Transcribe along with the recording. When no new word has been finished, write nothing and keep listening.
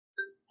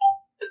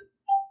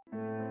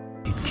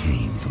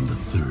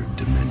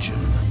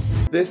attention.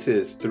 This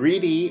is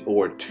 3D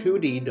or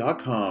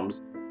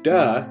 2D.com's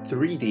Duh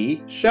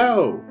 3D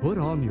Show. Put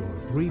on your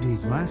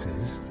 3D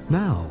glasses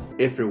now.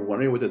 If you're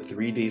wondering what the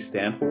 3D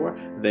stand for,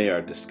 they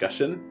are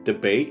discussion,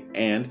 debate,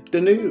 and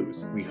the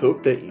news. We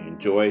hope that you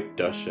enjoy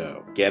the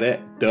show. Get it?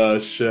 The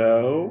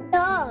show?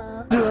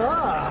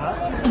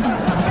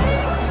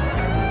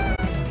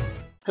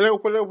 Hello,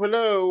 hello,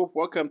 hello.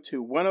 Welcome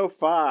to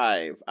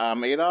 105.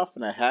 I'm Adolf,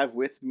 and I have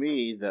with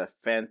me the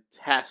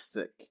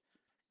fantastic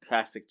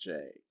Classic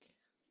Jake.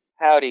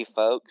 Howdy,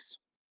 folks.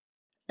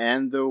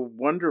 And the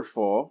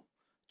wonderful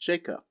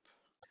Jacob.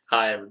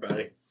 Hi,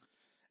 everybody.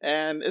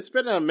 And it's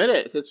been a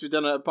minute since we've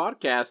done a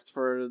podcast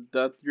for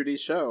the 3D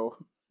show.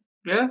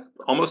 Yeah,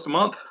 almost a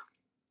month.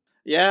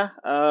 Yeah,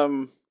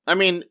 I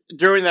mean,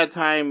 during that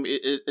time,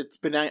 it's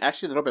been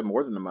actually a little bit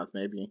more than a month,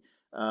 maybe.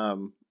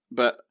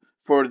 But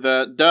for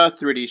the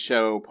 3D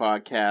show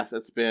podcast,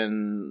 it's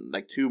been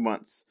like 2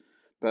 months.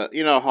 But,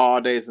 you know,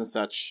 holidays and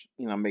such,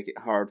 you know, make it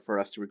hard for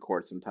us to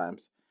record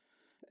sometimes.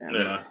 And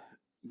Yeah.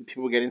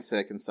 People getting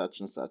sick and such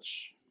and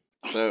such.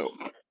 So,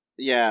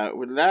 yeah,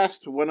 the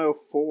last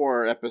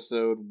 104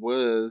 episode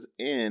was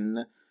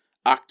in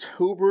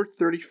October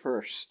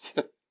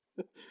 31st.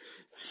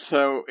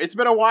 So, it's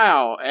been a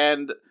while,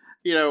 and,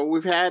 you know,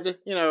 we've had,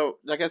 you know,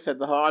 like I said,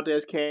 the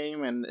holidays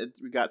came, and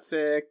we got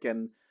sick,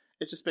 and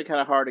it's just been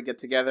kind of hard to get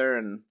together,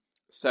 and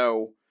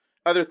so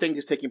other things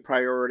is taking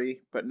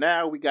priority, but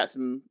now we got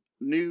some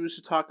news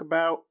to talk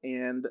about,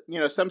 and, you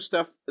know, some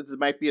stuff that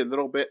might be a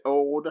little bit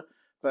old,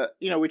 but,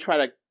 you know, we try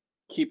to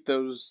keep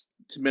those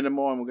to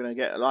minimal, and we're going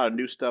to get a lot of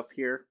new stuff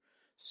here.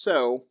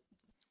 So,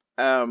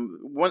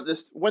 one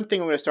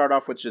thing I'm going to start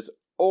off with, which is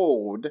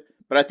old,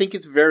 but I think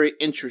it's very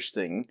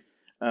interesting,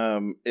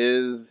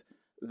 is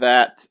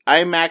that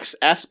IMAX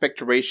aspect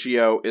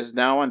ratio is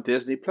now on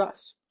Disney+.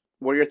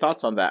 What are your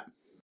thoughts on that?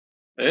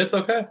 It's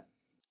okay.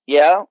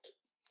 Yeah,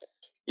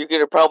 you're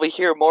going to probably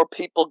hear more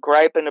people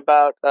griping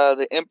about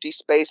the empty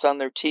space on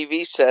their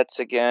TV sets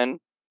again.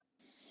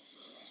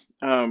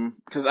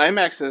 Because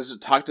IMAX has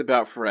talked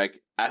about for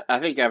like, I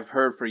think I've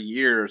heard for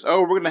years,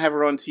 oh, we're going to have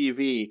our own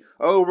TV.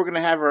 Oh, we're going to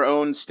have our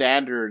own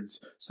standards.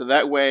 So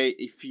that way,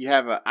 if you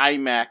have an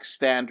IMAX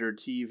standard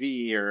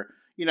TV, or,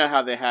 you know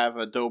how they have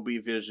a Dolby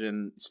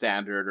Vision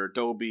standard or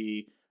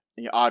Dolby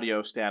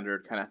audio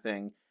standard kind of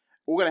thing,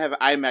 we're going to have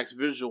an IMAX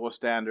visual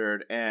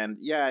standard, and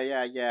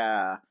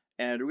yeah.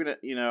 And we're going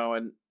to, you know,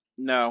 and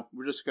no,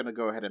 we're just going to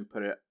go ahead and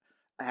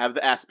have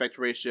the aspect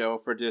ratio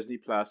for Disney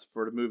Plus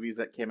for the movies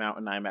that came out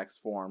in IMAX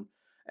form.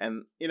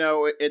 And, you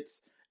know,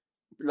 it's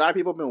a lot of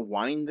people have been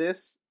wanting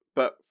this,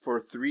 but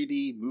for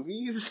 3D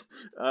movies,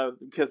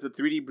 because the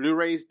 3D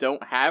Blu-rays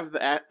don't have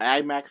the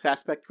IMAX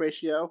aspect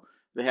ratio,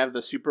 they have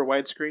the super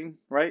widescreen,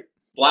 right?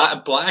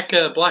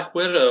 Black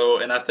Widow,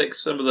 and I think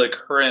some of the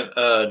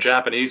current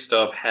Japanese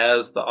stuff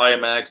has the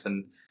IMAX,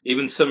 and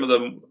even some of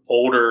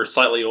the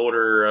slightly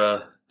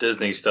older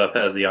Disney stuff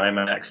has the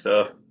IMAX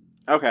stuff.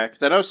 Okay,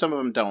 because I know some of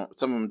them don't.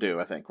 Some of them do,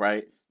 I think,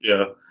 right?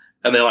 Yeah.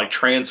 And then, like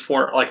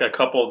a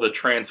couple of the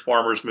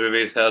Transformers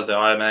movies has the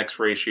IMAX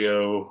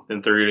ratio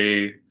in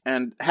 3D.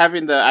 And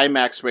having the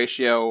IMAX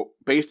ratio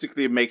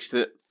basically makes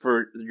it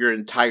for your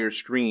entire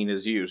screen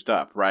is used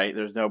up, right?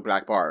 There's no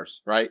black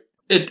bars, right?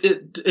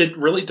 It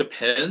really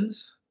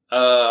depends.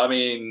 I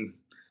mean,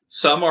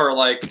 some are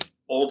like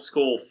old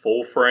school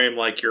full frame,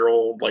 like your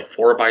old like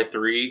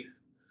 4:3.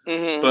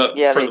 Mm-hmm. But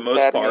for the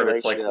most part,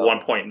 it's like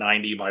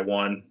 1.90 by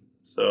 1.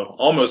 So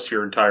almost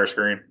your entire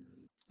screen.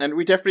 And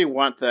we definitely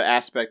want the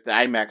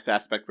IMAX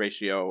aspect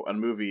ratio on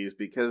movies,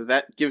 because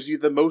that gives you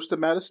the most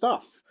amount of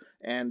stuff.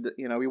 And,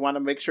 you know, we want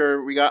to make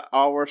sure we got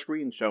all our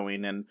screens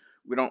showing and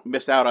we don't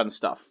miss out on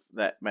stuff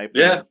that might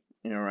be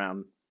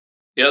around.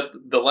 Yeah,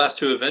 the last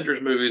 2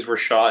 Avengers movies were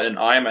shot in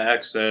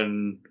IMAX,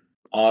 and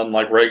on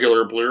like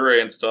regular Blu-ray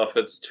and stuff,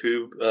 it's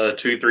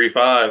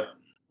 235.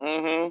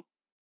 Mm-hmm.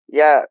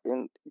 Yeah,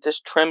 and it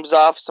just trims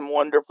off some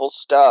wonderful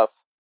stuff.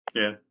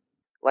 Yeah.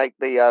 Like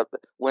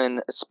when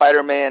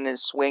Spider-Man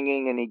is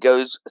swinging and he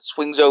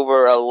swings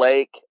over a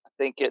lake. I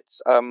think it's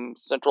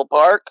Central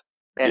Park,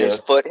 and his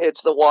foot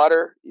hits the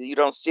water. You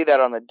don't see that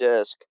on the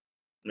disc.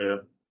 Yeah.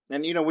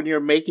 And, you know, when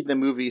you're making the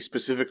movie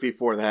specifically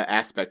for that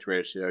aspect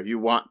ratio, you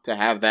want to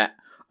have that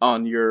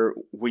on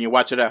when you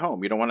watch it at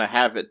home. You don't want to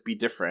have it be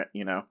different,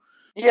 you know?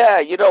 Yeah,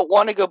 you don't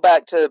want to go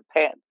back to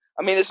pan.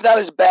 I mean, it's not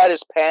as bad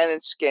as pan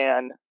and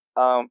scan,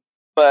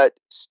 but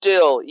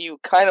still, you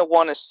kind of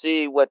want to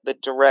see what the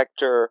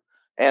director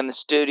and the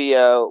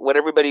studio, what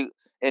everybody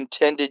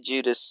intended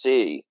you to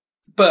see.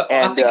 But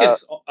I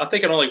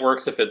think it only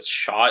works if it's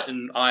shot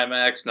in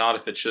IMAX, not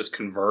if it's just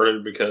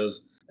converted,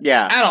 because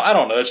I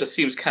don't know, it just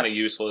seems kind of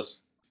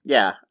useless.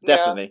 Yeah,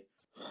 definitely.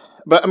 Yeah.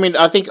 But I mean,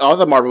 I think all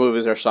the Marvel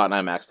movies are shot in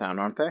IMAX now,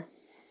 aren't they?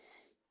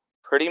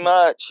 Pretty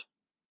much.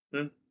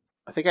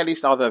 I think at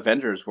least all the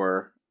Avengers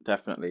were,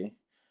 definitely,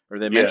 or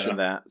they mentioned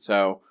that.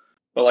 So,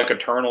 but like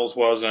Eternals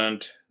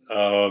wasn't.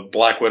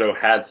 Black Widow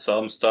had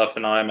some stuff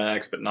in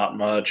IMAX, but not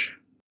much.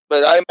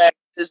 But IMAX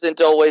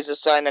isn't always a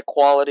sign of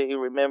quality.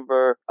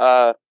 Remember,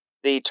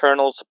 the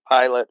Eternals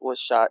pilot was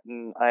shot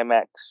in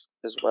IMAX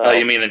as well. Oh,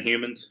 you mean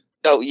Inhumans?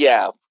 Oh,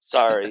 yeah.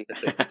 Sorry.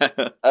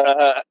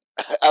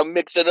 I'm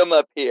mixing them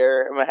up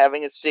here. I'm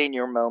having a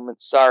senior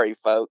moment. Sorry,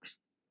 folks.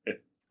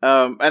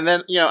 And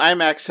then,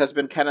 IMAX has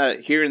been kind of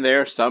here and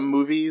there. Some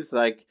movies,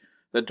 like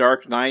The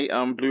Dark Knight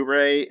on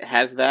Blu-ray,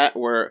 has that,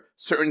 where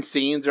certain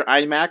scenes are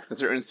IMAX and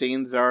certain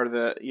scenes are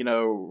the,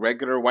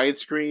 regular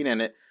widescreen,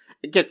 and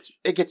it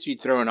gets you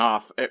thrown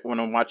off when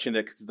I'm watching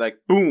it, because it's like,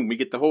 boom, we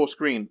get the whole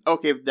screen.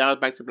 Okay, now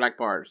it's back to black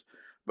bars.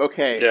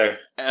 Okay.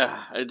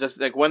 Yeah. It just,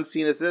 like, one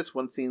scene is this,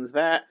 one scene is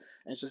that,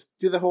 and just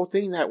do the whole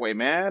thing that way,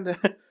 man.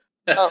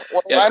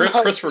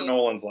 Christopher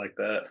Nolan's like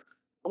that.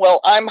 Well,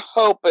 I'm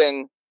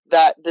hoping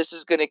that this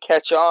is going to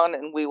catch on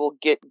and we will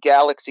get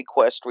Galaxy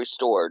Quest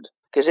restored,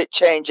 because it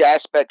changed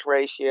aspect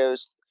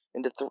ratios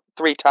into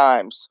 3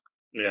 times.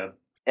 Yeah.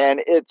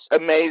 And it's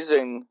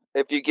amazing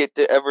if you get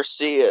to ever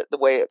see it the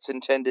way it's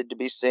intended to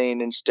be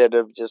seen, instead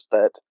of just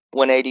that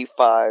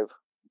 185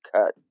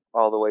 cut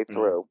all the way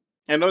through.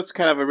 I know it's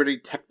kind of a really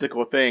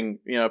technical thing.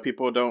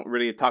 People don't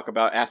really talk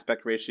about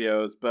aspect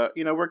ratios, but,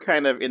 we're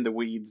kind of in the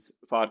weeds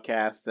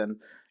podcast,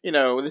 and,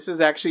 this is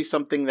actually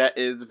something that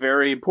is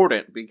very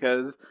important,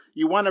 because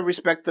you want to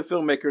respect the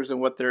filmmakers and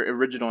what their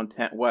original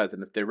intent was.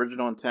 And if the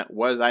original intent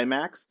was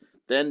IMAX,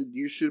 then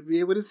you should be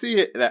able to see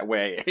it that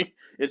way.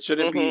 It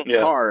shouldn't be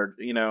hard,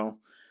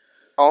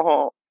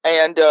 Uh-huh.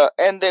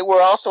 And there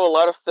were also a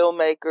lot of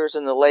filmmakers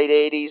in the late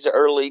 80s,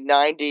 early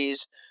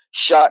 90s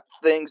shot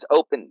things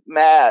open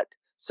matte.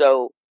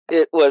 So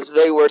they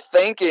were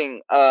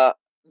thinking,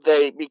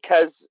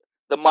 because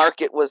the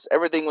market was,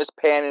 everything was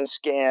pan and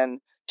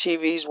scan,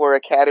 TVs were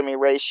Academy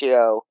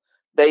ratio,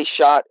 they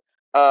shot,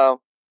 I'm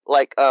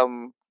trying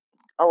to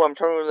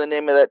remember the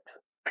name of that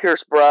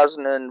Pierce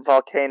Brosnan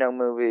volcano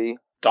movie.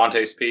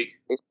 Dante's Peak.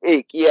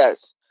 Peak,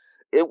 yes.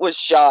 It was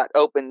shot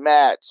open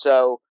matte,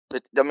 so,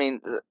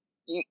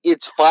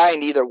 it's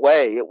fine either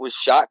way. It was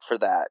shot for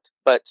that.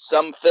 But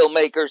some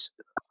filmmakers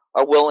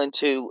are willing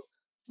to,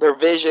 their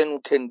vision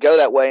can go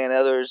that way, and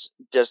others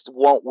just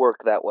won't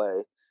work that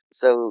way.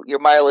 So your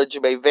mileage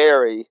may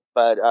vary,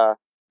 but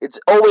it's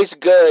always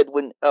good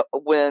when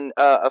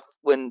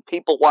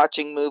people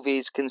watching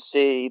movies can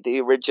see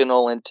the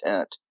original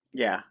intent.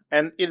 Yeah,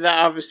 and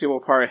that obviously will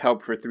probably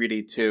help for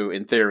 3D too,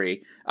 in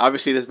theory.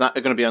 Obviously, there's not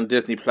going to be on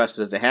Disney Plus,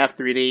 does it have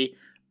 3D?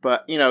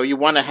 But, you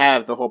want to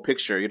have the whole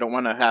picture. You don't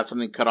want to have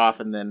something cut off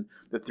and then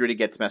the 3D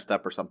gets messed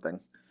up or something.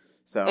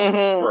 So,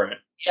 Right.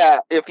 Yeah,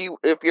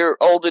 if you're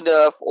old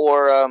enough,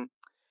 or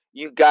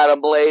you got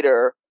them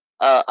later,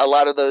 a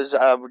lot of those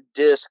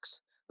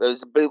discs,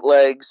 those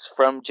bootlegs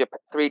from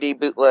 3D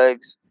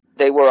bootlegs,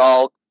 a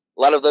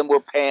lot of them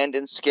were panned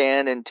and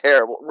scanned and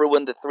terrible,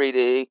 ruined the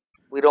 3D.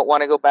 We don't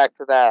want to go back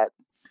to that.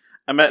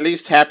 I'm at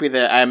least happy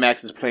that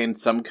IMAX is playing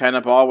some kind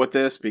of ball with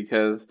this,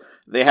 because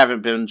they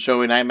haven't been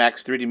showing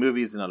IMAX 3D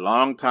movies in a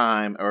long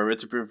time, or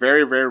it's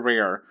very, very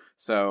rare.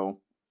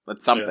 So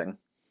that's something.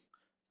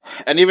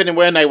 Yeah. And even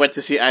when I went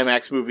to see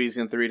IMAX movies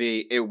in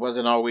 3D, it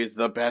wasn't always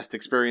the best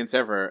experience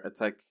ever.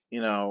 It's like,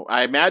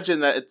 I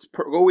imagine that it's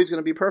always going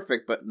to be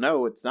perfect, but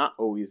no, it's not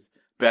always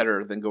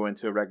better than going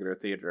to a regular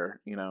theater,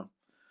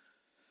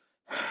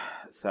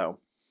 So,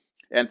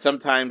 and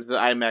sometimes the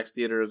IMAX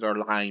theaters are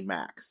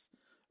IMAX,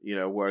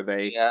 where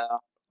they,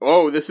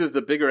 this is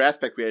the bigger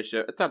aspect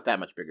ratio. It's not that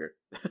much bigger.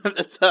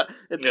 It's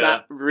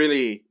not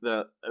really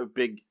the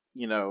big,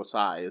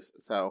 size.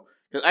 So,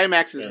 because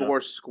IMAX is more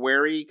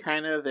squarey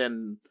kind of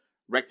than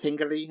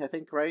rectangular, I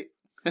think, right?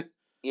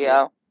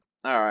 Yeah.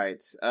 All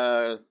right.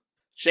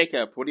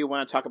 Jacob, what do you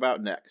want to talk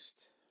about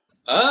next?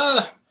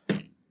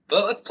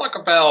 Let's talk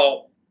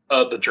about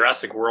the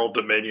Jurassic World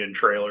Dominion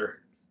trailer.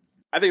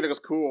 I think that was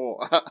cool.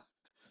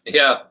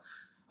 Yeah.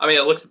 I mean,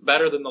 it looks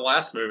better than the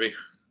last movie.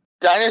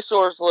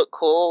 Dinosaurs look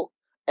cool,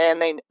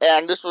 and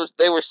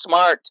they were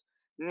smart.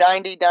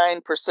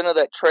 99% of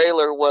that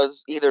trailer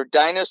was either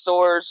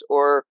dinosaurs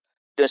or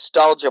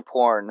nostalgia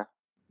porn.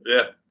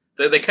 Yeah.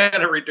 They kind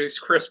of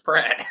reduced Chris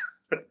Pratt.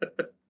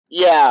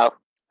 Yeah.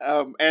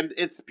 And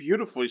it's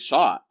beautifully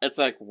shot. It's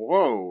like,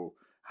 whoa.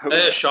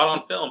 It's shot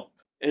on film.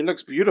 It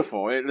looks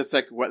beautiful. It's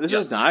like, what? This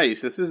is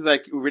nice. This is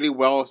like really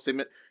well,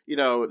 the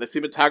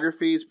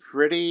cinematography is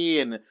pretty,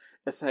 and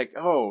it's like,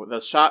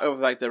 the shot of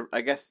like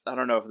I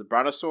don't know, if the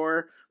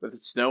brontosaur with the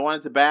snow on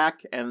its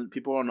back and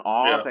people in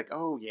awe. Yeah. It's like,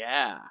 oh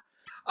yeah.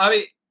 I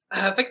mean,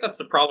 I think that's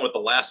the problem with the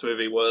last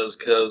movie, was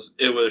because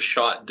it was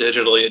shot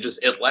digitally.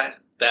 It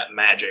lacked that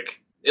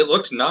magic. It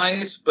looked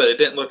nice, but it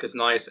didn't look as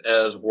nice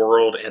as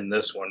World in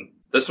this one.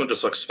 This one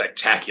just looks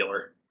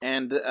spectacular.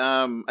 And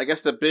I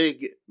guess the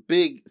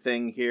big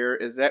thing here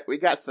is that we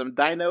got some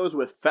dinos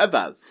with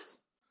feathers.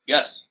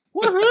 Yes.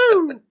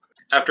 Woohoo!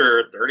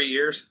 After 30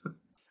 years.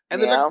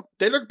 And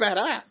they look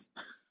badass.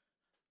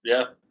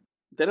 Yeah.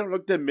 They don't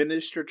look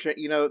diminished or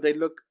they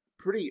look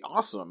pretty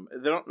awesome.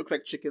 They don't look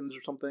like chickens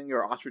or something,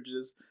 or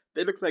ostriches.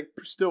 They look like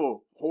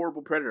still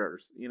horrible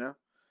predators,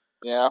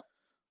 Yeah.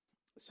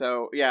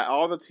 So, yeah,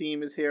 all the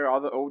team is here.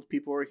 All the old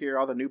people are here.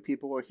 All the new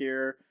people are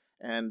here.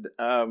 And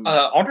I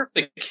wonder if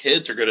the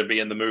kids are going to be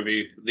in the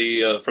movie,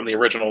 from the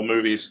original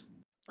movies.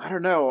 I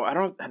don't know.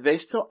 Have they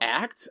still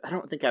act? I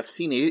don't think I've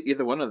seen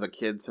either one of the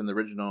kids in the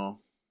original.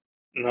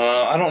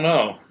 No, I don't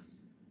know.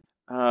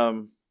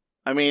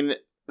 I mean,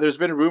 there's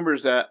been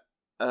rumors that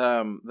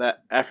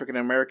that African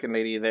American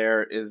lady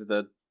there is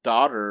the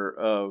daughter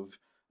of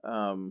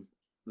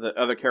the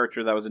other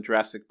character that was in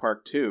Jurassic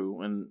Park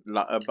 2, and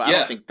but I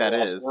don't think that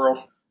is. World.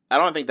 I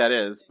don't think that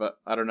is, but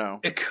I don't know.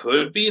 It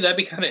could be. That'd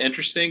be kind of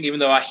interesting. Even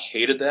though I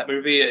hated that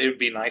movie, it would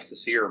be nice to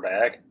see her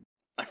back.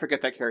 I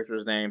forget that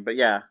character's name, but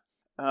yeah.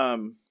 I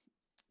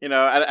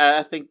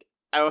think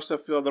I also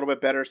feel a little bit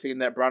better seeing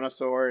that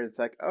brontosaur. It's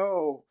like,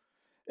 oh,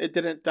 it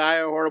didn't die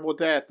a horrible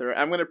death, or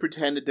I'm going to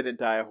pretend it didn't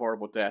die a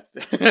horrible death.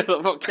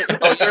 Okay.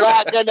 Oh,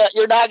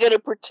 you're not gonna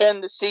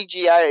pretend the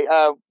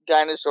CGI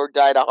dinosaur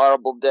died a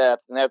horrible death,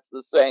 and that's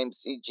the same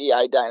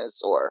CGI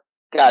dinosaur.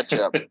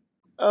 Gotcha.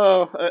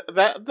 Oh,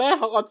 that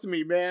haunts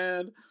me,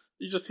 man.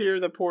 You just hear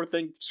the poor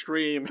thing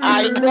scream.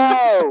 I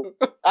know.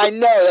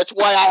 That's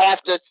why I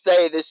have to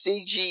say the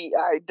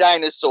CGI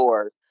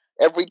dinosaur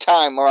every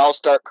time, or I'll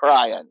start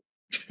crying.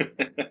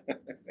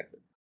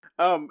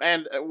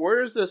 And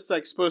where is this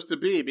supposed to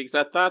be? Because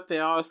I thought they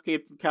all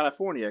escaped from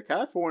California.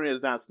 California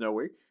is not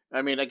snowy.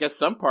 I mean, I guess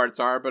some parts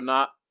are, but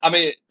not. I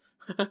mean,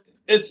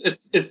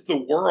 it's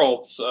the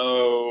world,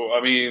 so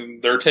I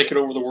mean, they're taking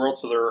over the world,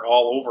 so they're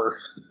all over.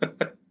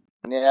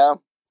 Yeah.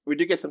 We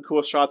do get some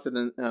cool shots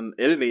in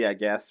Italy, I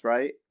guess,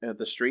 right?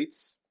 The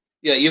streets.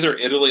 Yeah, either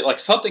Italy, like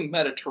something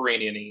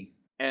Mediterranean-y.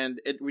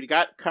 And we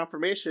got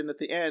confirmation at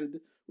the end,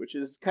 which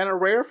is kind of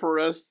rare for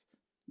us,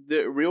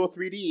 the real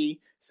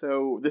 3D.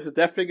 So this is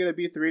definitely going to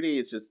be 3D.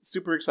 It's just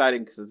super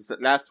exciting because the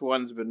last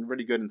one's been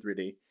really good in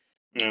 3D.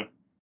 Yeah.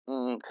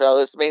 So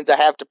this means I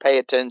have to pay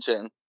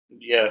attention.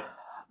 Yeah.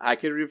 I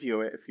can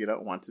review it if you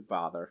don't want to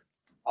bother.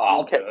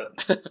 I'll do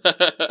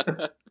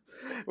it.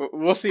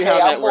 We'll see how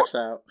that works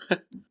out.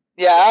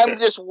 Yeah, I'm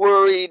just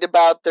worried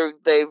about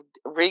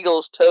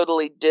Regal's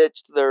totally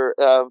ditched their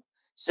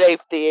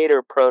safe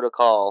theater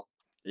protocol.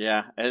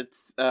 Yeah,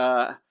 it's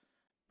a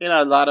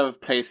lot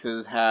of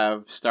places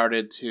have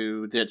started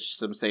to ditch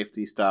some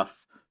safety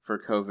stuff for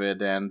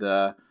COVID, and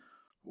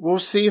we'll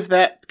see if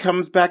that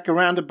comes back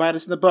around to bite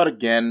us in the butt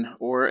again,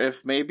 or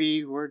if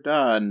maybe we're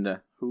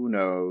done. Who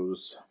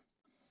knows?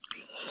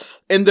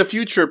 In the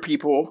future,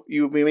 people,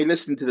 you may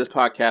listen to this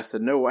podcast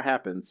and know what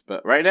happens.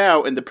 But right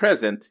now, in the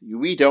present,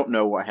 we don't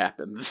know what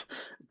happens.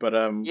 But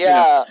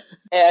yeah,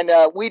 and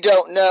we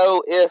don't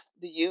know if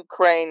the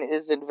Ukraine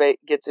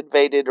gets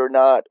invaded or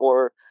not,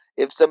 or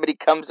if somebody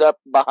comes up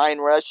behind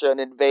Russia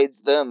and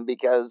invades them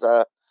because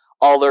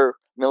all their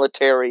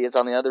military is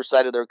on the other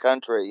side of their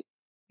country.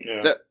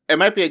 Yeah. So it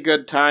might be a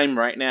good time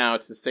right now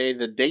to say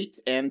the date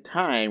and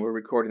time we're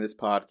recording this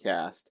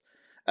podcast.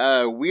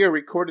 We are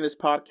recording this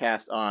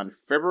podcast on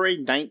February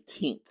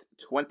 19th,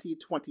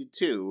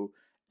 2022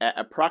 at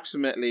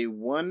approximately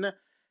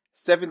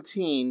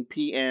 1:17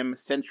 p.m.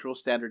 Central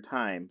Standard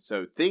Time.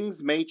 So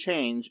things may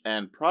change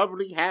and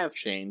probably have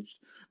changed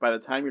by the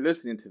time you're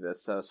listening to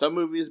this. So some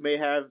movies may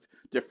have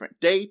different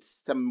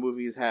dates. Some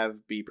movies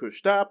be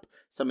pushed up.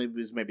 Some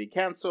movies may be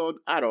canceled.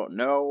 I don't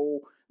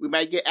know. We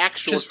might get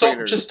actual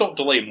trailers. Just don't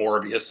delay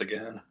Morbius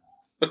again.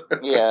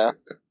 Yeah.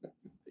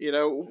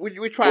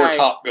 We try. Or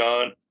Top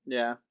Gun.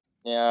 Yeah.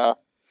 Yeah.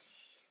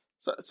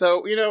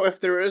 So if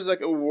there is like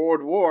a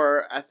world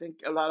war, I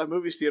think a lot of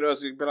movie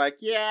studios would be like,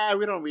 yeah,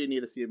 we don't really need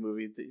to see a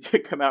movie to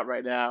come out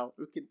right now.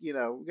 We could, we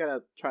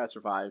gotta try to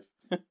survive.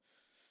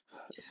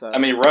 So, I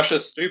mean,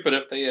 Russia's stupid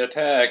if they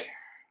attack.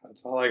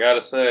 That's all I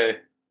gotta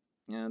say.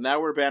 Yeah, now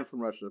we're banned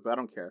from Russia, but I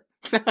don't care.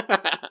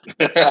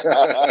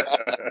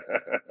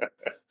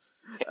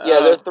 Yeah,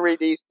 they're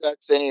 3D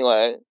sucks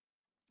anyway.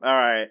 All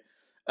right.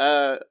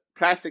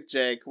 Classic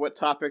Jake, what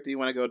topic do you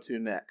want to go to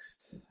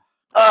next?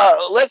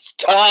 Let's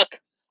talk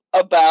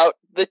about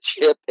the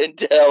Chip and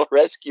Dale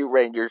Rescue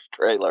Rangers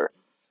trailer.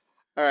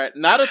 All right,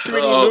 not a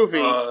 3D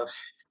movie,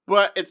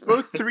 but it's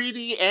both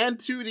 3D and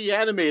 2D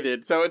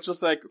animated, so it's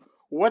just like,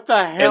 what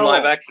the hell? And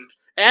live action.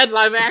 And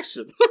live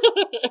action.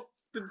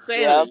 It's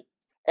insane. Yeah.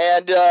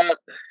 And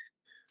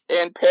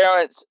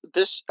parents,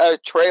 this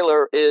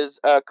trailer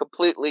is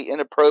completely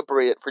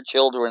inappropriate for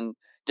children,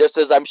 just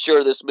as I'm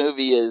sure this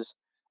movie is.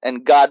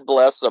 And God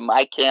bless them.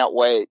 I can't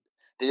wait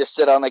to just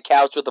sit on the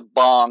couch with a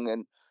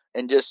bong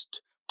and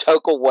just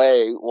toke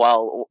away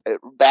while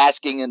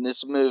basking in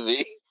this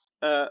movie.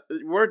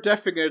 We're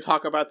definitely going to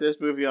talk about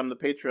this movie on the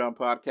Patreon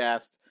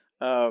podcast,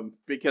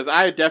 because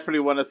I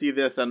definitely want to see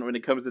this when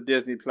it comes to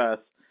Disney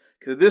Plus.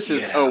 Because this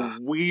is a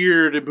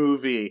weird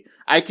movie.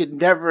 I could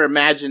never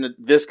imagine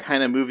this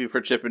kind of movie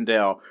for Chip and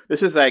Dale.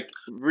 This is like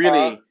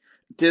really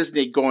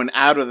Disney going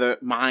out of their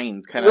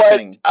minds kind of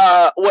thing.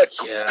 What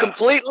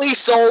completely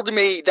sold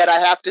me that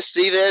I have to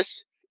see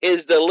this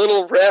is the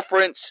little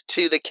reference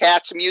to the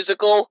Cats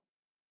musical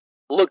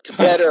looked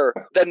better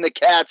than the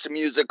Cats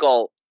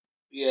musical.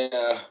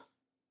 Yeah.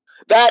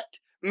 That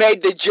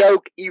made the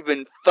joke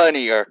even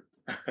funnier.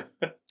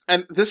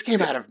 And this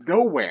came out of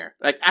nowhere.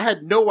 Like, I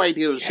had no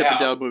idea there was a Chip and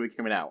Dale movie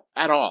coming out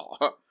at all.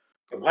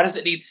 Why does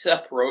it need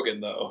Seth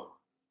Rogen, though?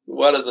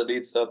 Why does it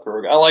need Seth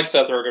Rogen? I like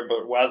Seth Rogen,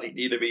 but why does he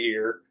need to be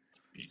here?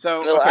 So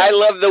Well, okay. I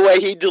love the way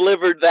he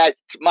delivered that.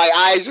 My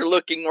eyes are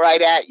looking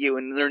right at you,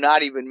 and they're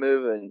not even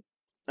moving.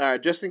 All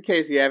right, just in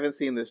case you haven't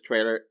seen this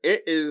trailer,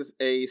 it is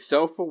a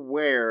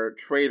self-aware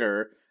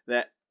trailer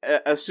that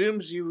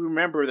assumes you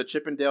remember the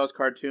Chip and Dale's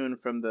cartoon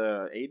from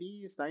the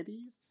 80s,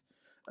 90s.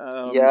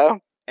 Yeah.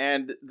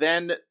 And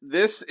then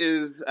this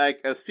is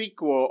like a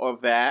sequel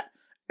of that,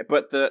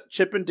 but the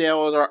Chip and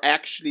Dales are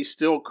actually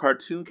still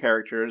cartoon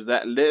characters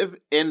that live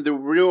in the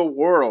real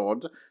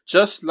world,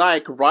 just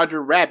like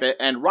Roger Rabbit.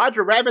 And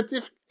Roger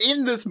Rabbit's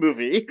in this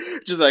movie,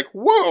 which is like,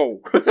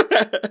 whoa! What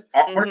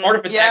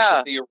if it's Yeah.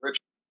 actually the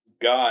original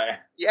guy?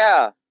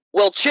 Yeah.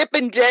 Well, Chip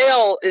and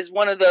Dale is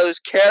one of those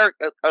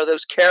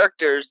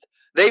characters.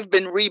 They've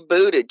been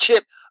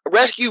rebooted.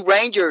 Rescue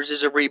Rangers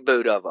is a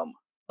reboot of them.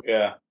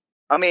 Yeah.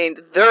 I mean,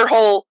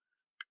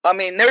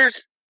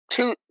 there's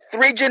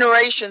 3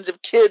 generations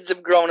of kids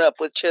have grown up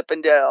with Chip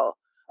and Dale.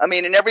 I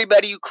mean, and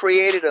everybody who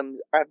created them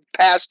have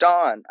passed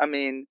on. I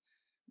mean,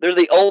 they're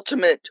the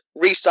ultimate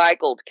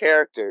recycled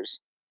characters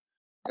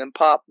in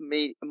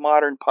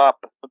modern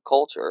pop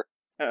culture.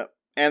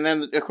 And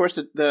then, of course,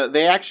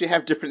 they actually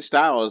have different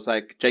styles,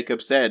 like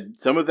Jacob said.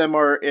 Some of them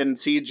are in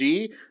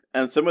CG,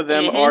 and some of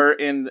them are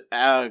in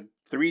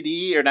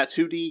 3D or not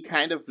 2D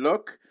kind of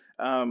look.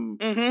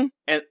 And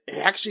it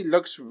actually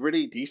looks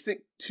really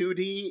decent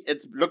 2D.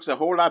 It looks a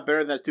whole lot better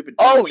than that stupid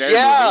Tom and Jerry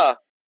movie.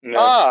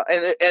 No.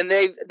 And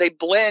they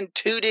blend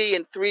 2D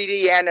and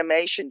 3D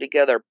animation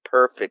together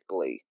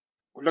perfectly.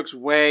 It looks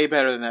way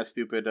better than that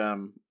stupid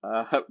Tom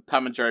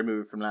and Jerry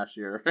movie from last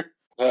year.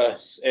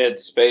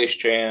 It's Space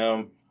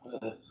Jam.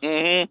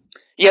 Yeah,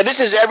 this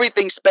is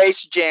everything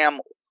Space Jam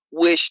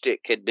wished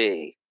it could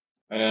be.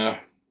 Yeah.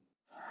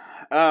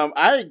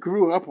 I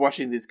grew up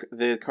watching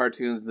the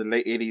cartoons in the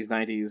late 80s,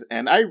 90s,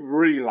 and I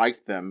really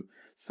liked them.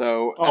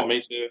 So,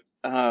 me too.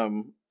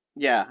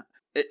 Yeah.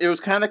 It was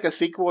kind of like a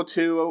sequel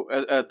to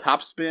a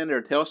Topspin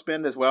or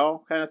Tailspin as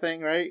well, kind of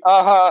thing, right?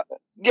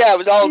 Yeah, it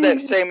was all that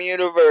same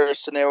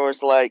universe, and there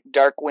was like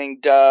Darkwing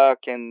Duck,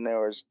 and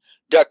there was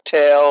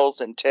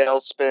DuckTales and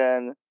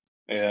Tailspin.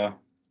 Yeah.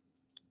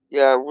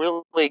 Yeah,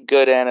 really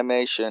good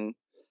animation.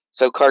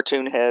 So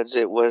Cartoon Heads,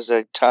 it was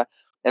a time.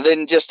 And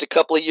then just a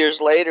couple of years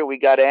later, we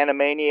got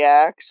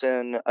Animaniacs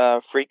and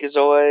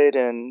Freakazoid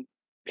and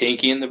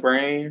Pinky and the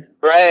Brain.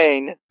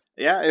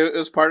 Yeah, it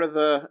was part of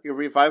the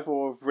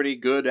revival of really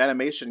good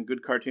animation,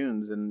 good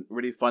cartoons, and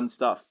really fun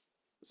stuff.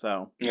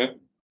 So yeah,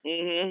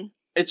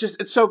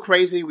 it's so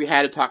crazy we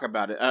had to talk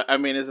about it. I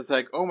mean, it's just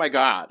like, oh my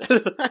god.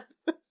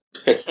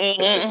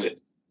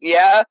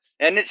 Yeah,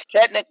 and it's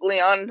technically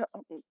on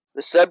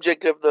the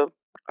subject of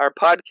our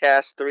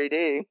podcast,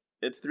 3D.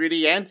 It's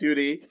 3D and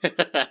 2D.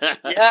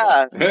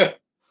 Yeah.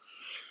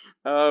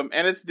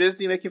 And it's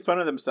Disney making fun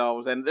of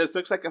themselves, and this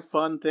looks like a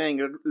fun thing.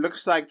 It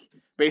looks like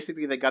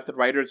basically they got the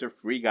writers of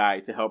Free Guy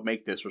to help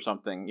make this or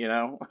something, you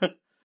know?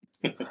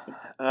 It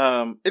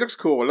looks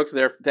cool. It looks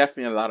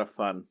definitely a lot of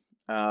fun.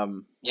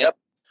 Yep.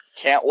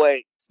 Can't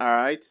wait. All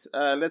right,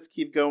 let's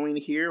keep going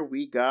here.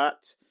 We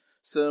got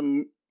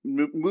some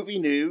movie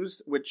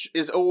news, which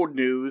is old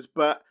news,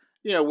 but,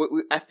 you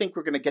know, I think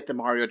we're going to get the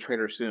Mario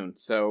trailer soon,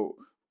 so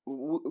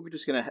we're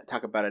just going to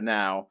talk about it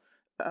now.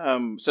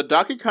 So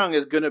Donkey Kong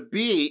is going to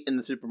be in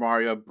the Super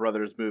Mario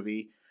Brothers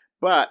movie,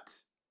 but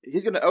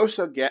he's going to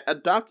also get a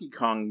Donkey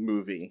Kong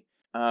movie,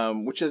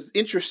 which is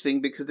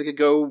interesting because they could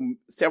go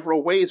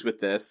several ways with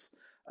this.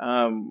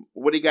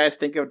 What do you guys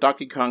think of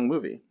Donkey Kong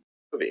movie?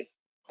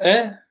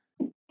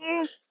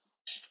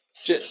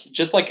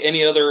 Just like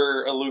any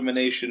other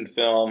Illumination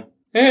film.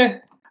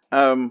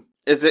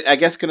 Is it, I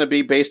guess, going to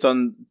be based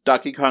on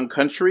Donkey Kong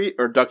Country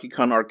or Donkey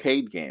Kong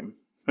arcade game?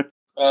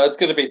 It's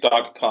going to be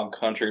Donkey Kong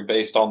Country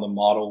based on the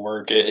model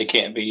work. It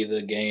can't be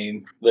the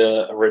game,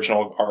 the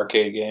original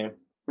arcade game.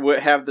 Would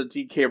it have the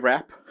DK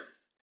rap?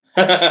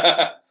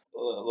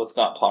 Let's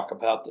not talk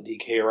about the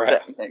DK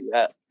rap.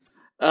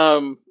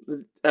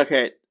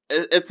 Okay.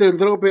 It's a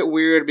little bit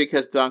weird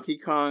because Donkey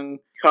Kong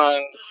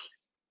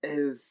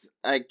is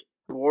like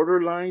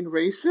borderline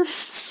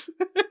racist.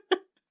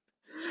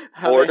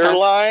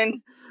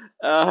 Borderline?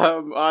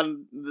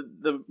 On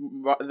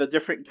the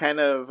different kind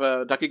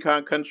of Donkey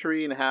Kong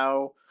Country and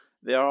how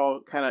they're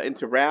all kind of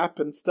into rap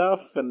and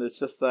stuff, and it's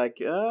just like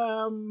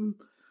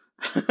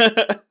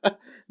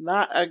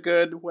not a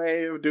good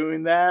way of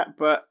doing that.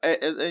 But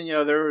and, you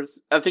know,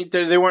 I think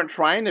they weren't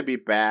trying to be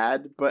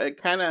bad, but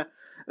it kind of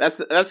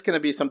that's going to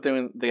be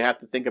something they have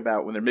to think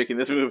about when they're making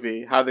this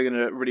movie. How they're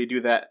going to really do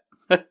that.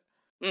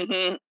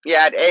 Yeah,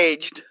 it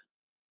aged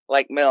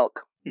like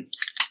milk.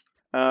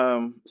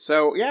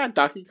 So yeah,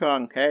 Donkey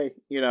Kong, hey,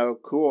 you know,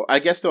 cool. I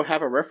guess they'll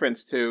have a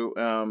reference to,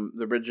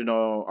 the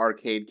original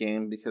arcade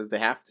game because they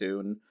have to,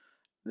 and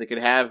they could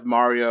have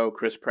Mario,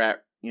 Chris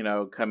Pratt, you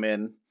know, come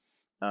in,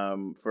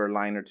 for a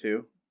line or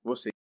two. We'll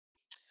see.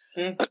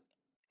 Hey,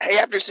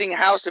 after seeing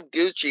House of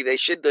Gucci, they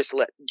should just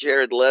let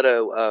Jared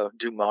Leto,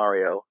 do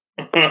Mario.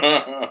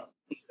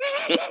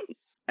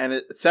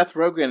 And Seth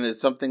Rogen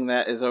is something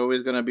that is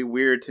always going to be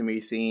weird to me,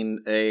 seeing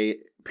a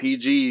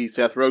PG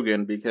Seth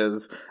Rogen,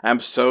 because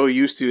I'm so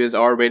used to his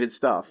R-rated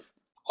stuff.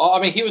 Oh, I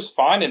mean, he was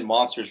fine in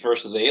Monsters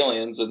vs.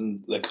 Aliens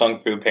and the Kung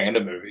Fu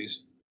Panda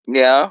movies.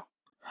 Yeah.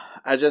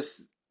 I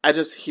just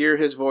hear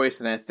his voice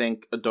and I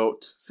think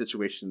adult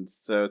situations.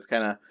 So it's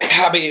kind of.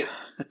 I mean,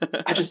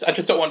 I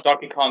just don't want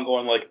Donkey Kong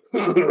going like,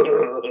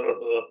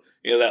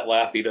 that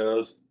laugh he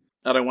does.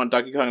 I don't want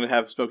Donkey Kong to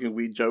have smoking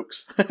weed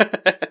jokes. Hey,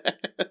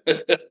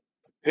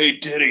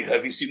 Diddy,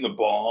 have you seen the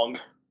bong?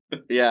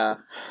 Yeah.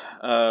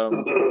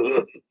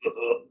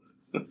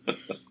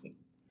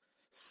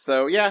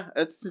 So yeah,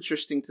 it's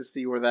interesting to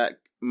see where that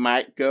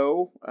might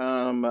go.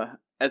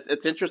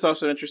 It's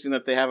also interesting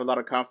that they have a lot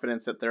of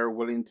confidence that they're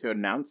willing to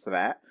announce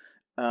that,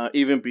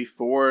 even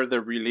before the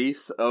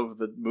release of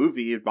the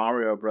movie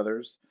Mario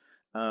Brothers.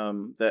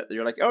 That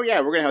you're like, oh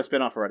yeah, we're gonna have a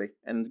spinoff already,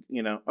 and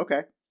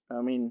okay.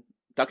 I mean,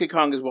 Donkey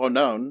Kong is well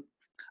known.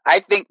 I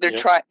think they're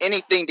trying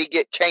anything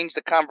to change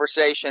the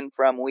conversation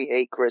from "We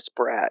hate Chris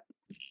Pratt."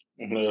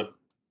 Mm-hmm.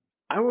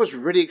 I was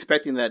really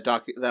expecting that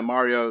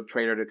Mario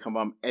trailer to come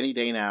up any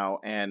day now,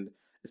 and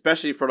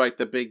especially for like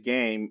the big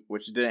game,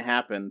 which didn't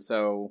happen.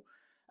 So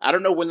I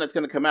don't know when that's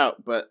going to come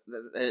out, but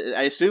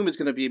I assume it's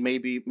going to be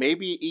maybe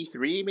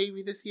E3,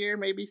 maybe this year,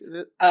 maybe.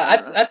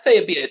 I'd say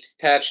it'd be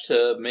attached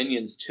to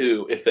Minions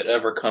 2 if it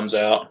ever comes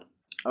out.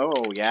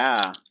 Oh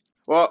yeah.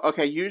 Well,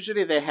 okay.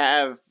 Usually they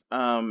have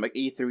like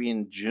E3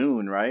 in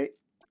June, right,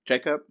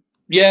 Jacob?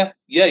 Yeah.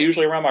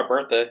 Usually around my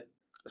birthday.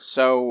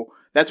 So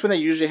that's when they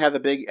usually have the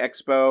big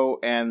expo,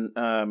 and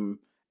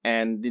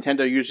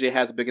Nintendo usually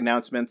has big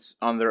announcements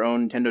on their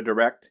own Nintendo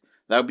Direct.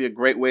 That would be a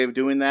great way of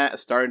doing that,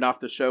 starting off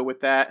the show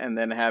with that, and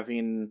then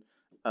having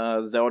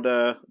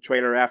Zelda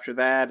trailer after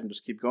that, and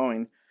just keep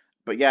going.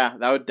 But yeah,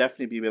 that would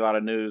definitely be a lot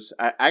of news.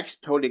 I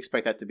totally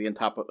expect that to be on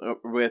top of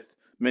with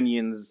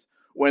Minions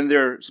when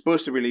they're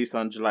supposed to release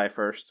on July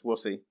 1st. We'll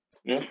see.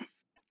 Yeah.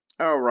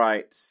 All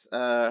right.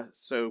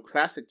 So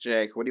Classic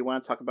Jake, what do you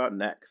want to talk about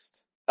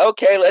next?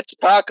 Okay, let's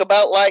talk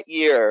about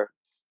Lightyear.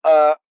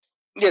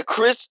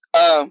 Chris.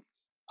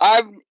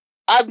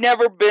 I've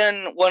never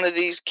been one of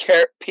these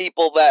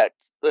people that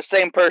the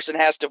same person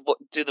has to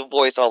do the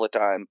voice all the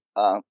time.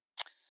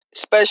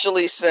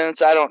 Especially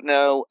since I don't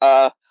know.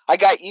 I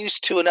got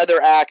used to another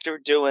actor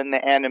doing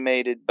the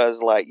animated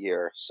Buzz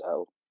Lightyear.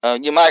 So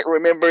you might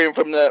remember him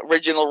from the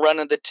original Run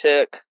of the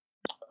Tick.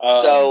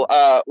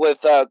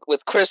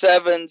 With Chris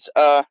Evans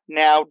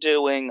now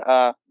doing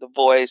the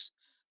voice,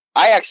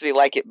 I actually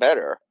like it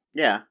better.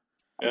 Yeah.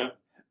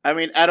 I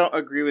mean, I don't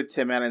agree with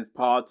Tim Allen's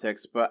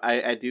politics, but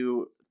I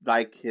do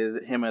like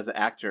him as an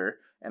actor,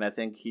 and I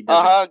think he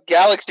does.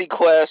 Galaxy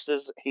Quest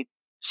he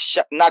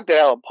knocked it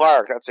out of the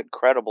park. That's an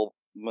incredible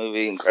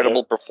movie,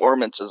 incredible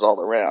performances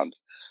all around.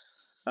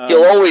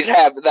 He'll always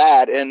have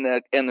that in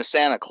the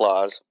Santa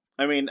Claus.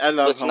 I mean, I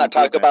love. Let's not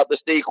talk about the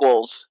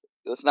sequels.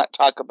 Let's not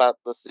talk about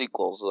the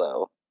sequels,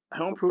 though.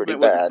 Home Improvement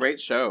was a great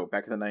show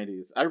back in the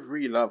 90s. I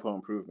really love Home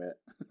Improvement.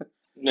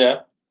 Yeah.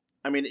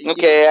 I mean,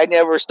 I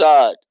never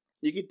saw it.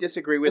 You could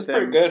disagree with him,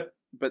 pretty good,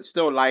 but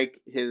still like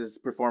his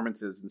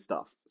performances and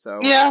stuff. So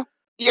yeah.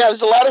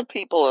 There's a lot of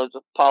people of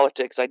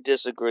politics I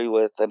disagree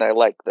with, and I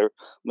like their.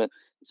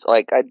 It's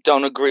like I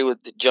don't agree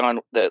with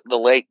the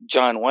late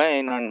John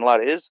Wayne on a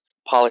lot of his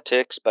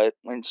politics, but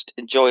I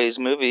enjoy his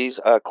movies.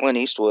 Clint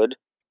Eastwood,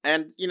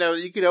 and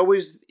you could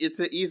always.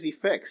 It's an easy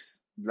fix.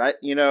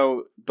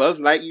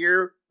 Buzz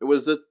Lightyear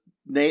was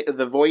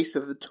the voice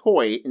of the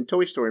toy in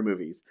Toy Story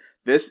movies.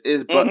 This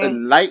is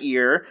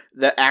Lightyear,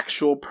 the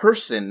actual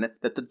person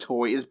that the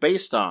toy is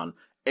based on.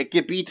 It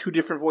could be two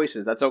different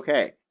voices. That's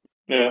okay.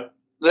 Yeah.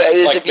 That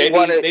is, like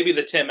if maybe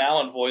the Tim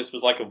Allen voice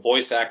was like a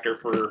voice actor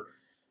for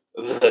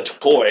the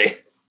toy.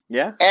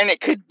 Yeah. And it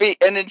could be,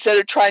 and instead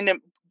of trying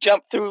to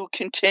jump through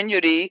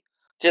continuity,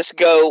 just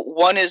go,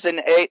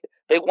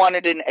 they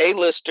wanted an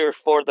A-lister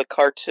for the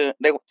cartoon,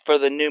 for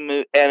the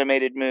new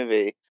animated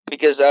movie.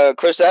 Because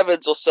Chris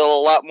Evans will sell a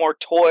lot more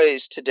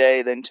toys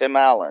today than Tim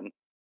Allen.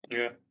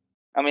 Yeah.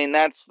 I mean,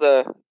 that's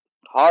the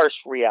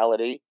harsh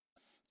reality.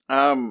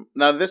 Now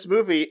this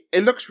movie,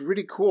 it looks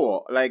really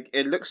cool. Like,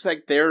 it looks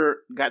like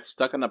got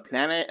stuck on a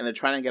planet and they're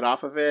trying to get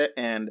off of it,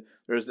 and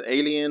there's an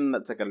alien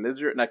that's like a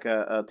lizard, like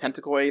a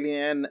tentacle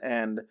alien,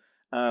 and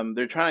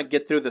they're trying to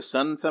get through the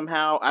sun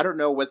somehow. I don't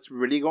know what's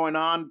really going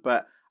on,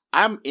 but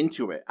I'm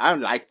into it. I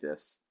like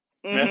this.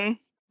 Mm-hmm. Yeah.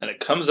 And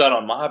it comes out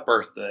on my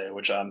birthday,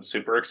 which I'm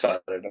super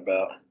excited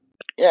about.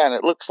 Yeah, and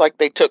it looks like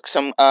they took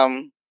some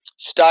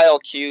style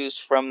cues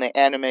from the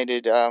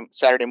animated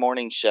Saturday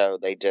morning show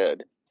they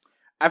did.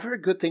 I've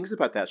heard good things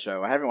about that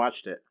show. I haven't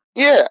watched it.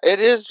 Yeah, it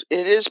is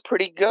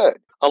pretty good.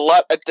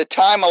 At the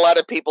time, a lot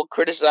of people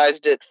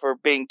criticized it for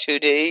being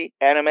 2D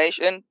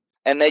animation,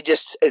 and they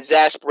just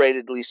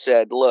exasperatedly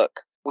said,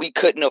 "Look, we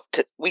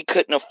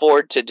couldn't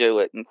afford to do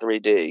it in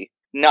 3D,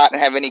 not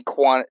have any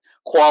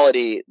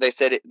quality." They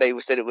said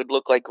it would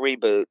look like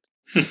Reboot.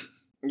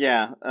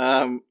 Yeah,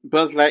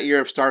 Buzz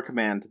Lightyear of Star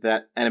Command,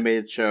 that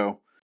animated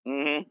show.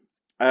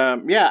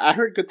 Mm-hmm. Yeah, I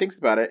heard good things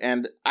about it,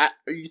 and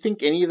you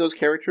think any of those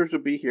characters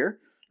would be here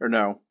or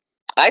no?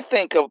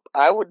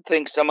 I would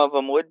think some of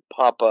them would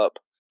pop up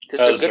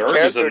because Zurg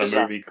is in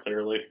the movie,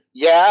 clearly.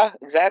 Yeah,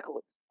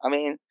 exactly. I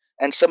mean,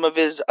 and some of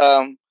his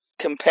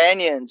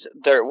companions,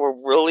 there were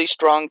really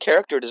strong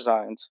character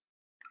designs.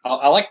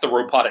 I like the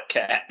robotic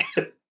cat.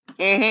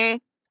 Mm-hmm.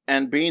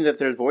 And being that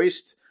they're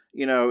voiced,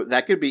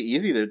 that could be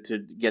easy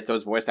to get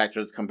those voice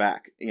actors to come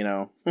back,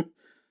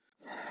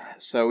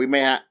 So we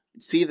may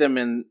see them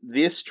in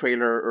this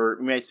trailer, or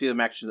we may see them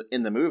actually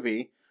in the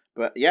movie.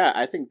 But yeah,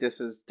 I think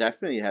this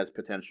definitely has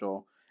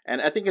potential.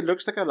 And I think it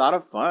looks like a lot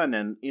of fun.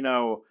 And,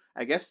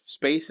 I guess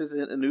space is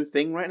a new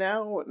thing right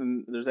now.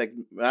 And there's like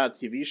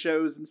TV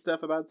shows and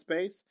stuff about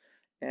space.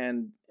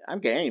 And I'm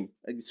game.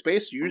 Like,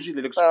 space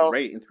usually looks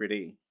great in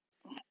 3D.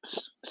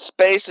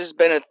 Space has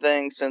been a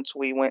thing since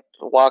we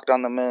walked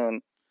on the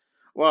moon.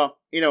 Well,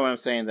 you know what I'm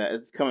saying, that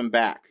it's coming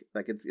back.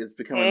 Like, it's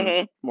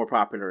becoming more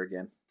popular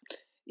again.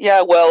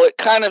 Yeah, well, it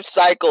kind of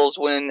cycles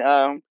when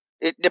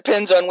it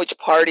depends on which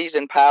party's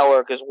in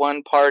power, because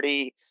one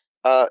party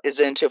is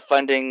into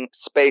funding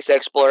space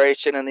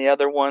exploration and the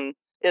other one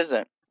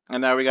isn't.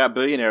 And now we got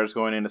billionaires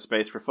going into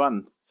space for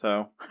fun.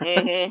 So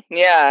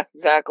yeah,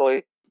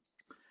 exactly.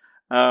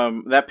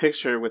 That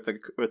picture with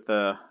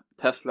the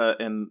Tesla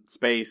in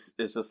space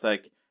is just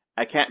like,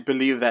 I can't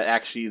believe that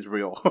actually is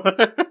real.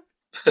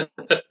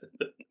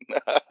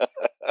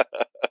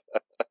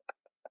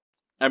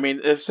 I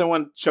mean, if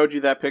someone showed you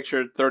that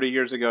picture 30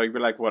 years ago, you'd be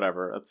like,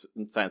 whatever, that's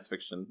science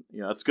fiction.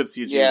 It's good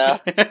CG. Yeah.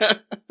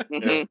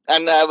 Yeah.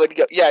 And I would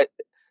go,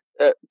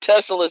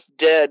 Tesla's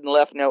dead and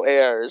left no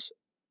heirs.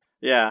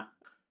 Yeah.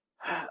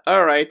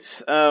 All right.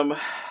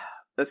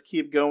 Let's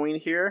keep going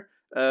here.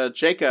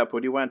 Jacob,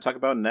 what do you want to talk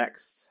about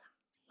next?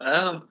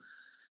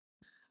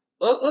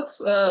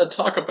 Let's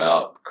talk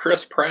about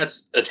Chris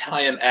Pratt's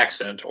Italian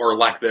accent, or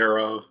lack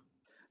thereof.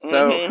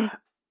 So,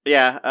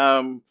 yeah,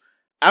 I'm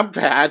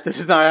glad this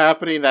is not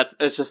happening.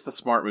 It's just a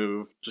smart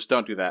move. Just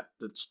don't do that.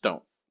 Just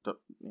don't.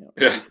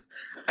 Yeah.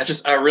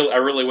 I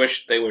really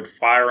wish they would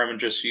fire him and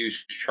just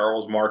use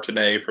Charles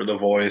Martinet for the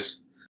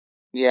voice.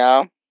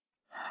 Yeah.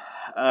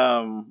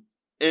 I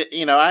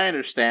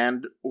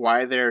understand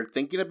why they're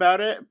thinking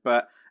about it,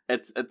 but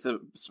it's a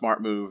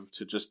smart move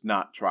to just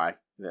not try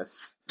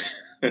this.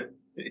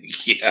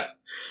 Yeah.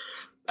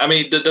 I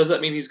mean, does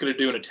that mean he's going to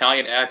do an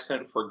Italian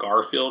accent for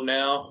Garfield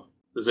now?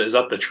 Is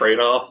that the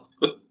trade-off?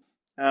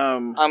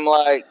 I'm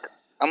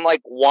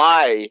like,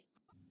 why? I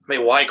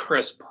mean, why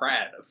Chris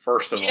Pratt,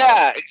 first of all?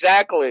 Yeah,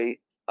 exactly.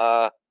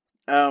 I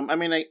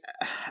mean,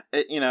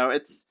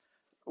 it's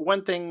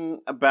one thing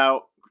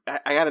about,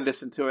 I gotta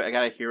listen to it, I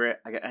gotta hear it,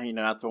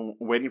 that's why I'm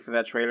waiting for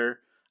that trailer.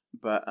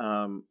 But,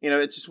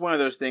 it's just one of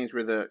those things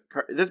where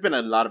there's been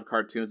a lot of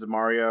cartoons of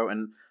Mario,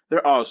 and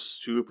they're all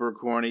super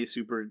corny,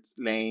 super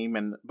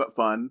lame, but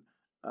fun,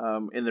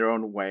 in their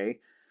own way.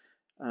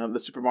 The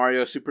Super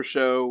Mario Super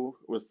Show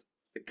was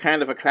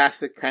kind of a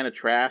classic, kind of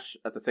trash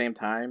at the same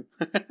time.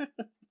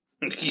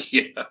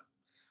 Yeah.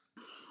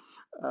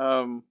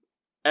 And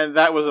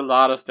that was a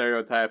lot of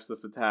stereotypes of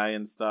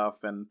Italian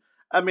stuff, and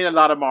I mean, a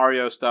lot of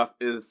Mario stuff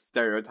is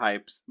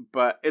stereotypes,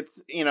 but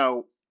it's,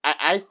 I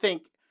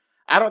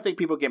don't think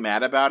people get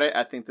mad about it.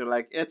 I think they're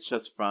like, it's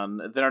just fun.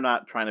 They're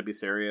not trying to be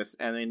serious.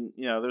 And then,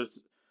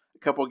 there's a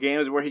couple of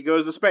games where he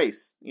goes to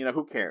space.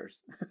 Who cares?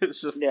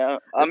 It's just... Yeah,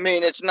 I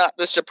mean, it's not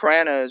The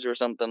Sopranos or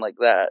something like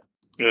that.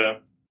 Yeah.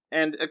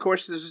 And, of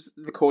course, there's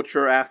the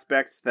culture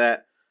aspects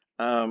that,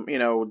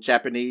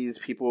 Japanese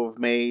people have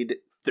made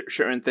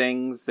certain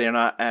things. They're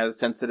not as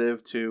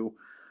sensitive to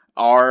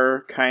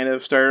our kind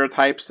of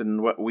stereotypes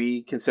and what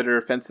we consider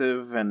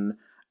offensive, and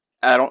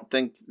I don't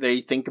think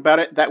they think about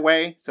it that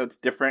way, so it's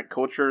different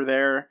culture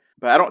there.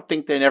 But I don't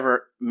think they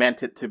never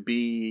meant it to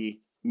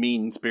be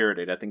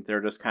mean-spirited. I think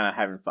they're just kind of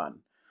having fun.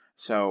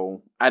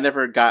 So I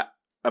never got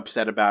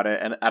upset about it,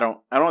 and I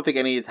don't think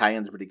any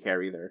Italians really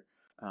care either.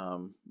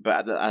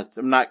 But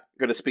I'm not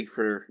going to speak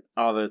for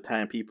all the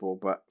Italian people,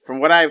 but from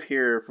what I've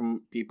heard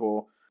from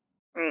people...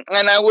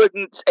 And I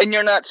wouldn't, and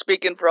you're not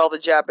speaking for all the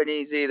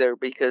Japanese either,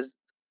 because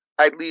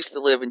I used to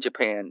live in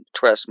Japan,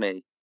 trust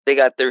me. They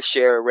got their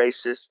share of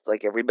racists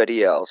like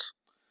everybody else.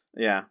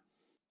 Yeah.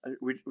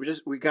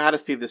 We got to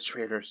see this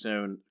trailer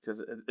soon,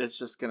 because it's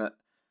just gonna...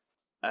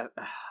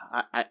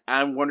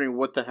 I'm wondering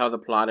what the hell the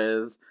plot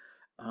is,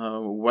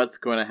 what's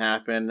going to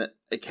happen.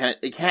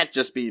 It can't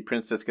just be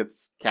Princess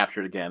gets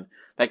captured again.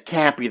 That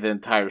can't be the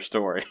entire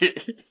story.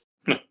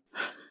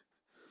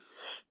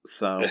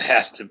 So it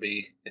has to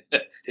be.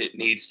 It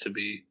needs to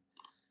be.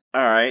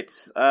 All right.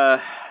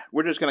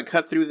 We're just gonna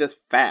cut through this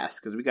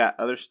fast because we got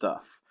other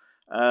stuff.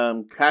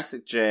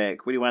 Classic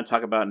Jake, what do you want to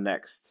talk about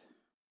next?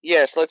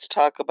 Yes, let's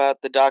talk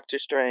about the Doctor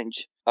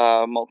Strange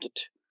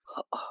multiverse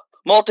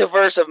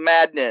of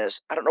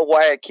madness. I don't know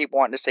why I keep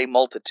wanting to say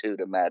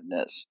multitude of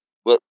madness.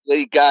 Well,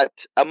 we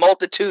got a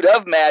multitude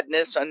of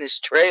madness on this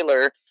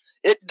trailer.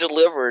 It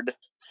delivered.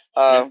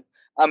 I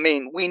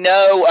mean, we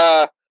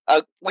know.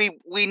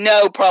 We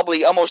know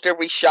probably almost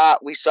every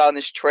shot we saw in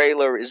this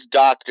trailer is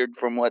doctored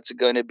from what's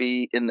going to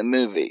be in the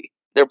movie.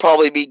 There'll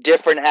probably be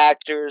different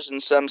actors in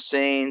some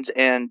scenes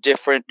and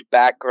different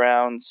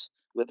backgrounds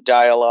with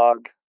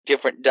dialogue,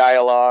 different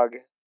dialogue.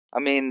 I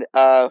mean,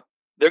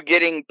 they're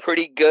getting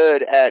pretty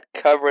good at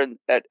covering,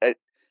 at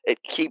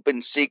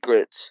keeping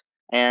secrets.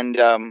 And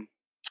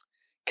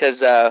because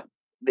the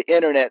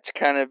internet's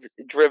kind of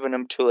driven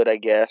them to it, I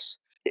guess.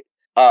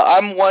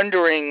 I'm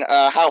wondering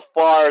how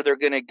far they're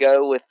going to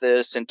go with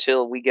this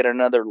until we get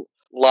another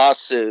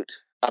lawsuit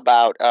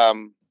about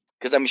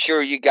because I'm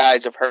sure you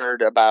guys have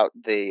heard about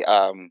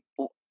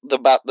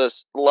about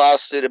this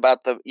lawsuit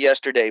about the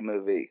Yesterday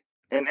movie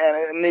and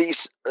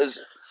these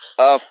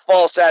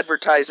false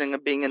advertising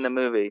of being in the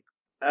movie.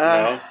 No.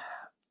 Yeah.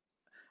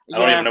 I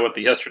don't even know what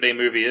the Yesterday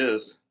movie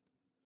is.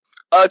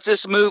 It's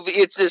this movie.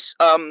 It's this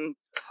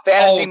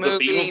fantasy the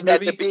movie Beatles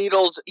that movie? the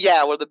Beatles,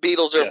 where the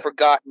Beatles are Yeah.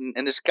 forgotten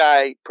and this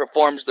guy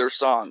performs their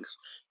songs.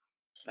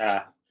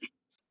 Ah.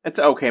 It's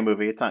an okay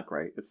movie. It's not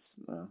great. It's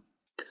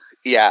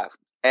Yeah,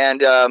 and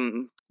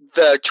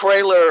the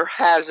trailer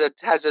has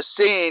a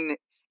scene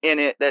in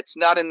it that's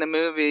not in the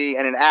movie,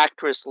 and an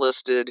actress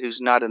listed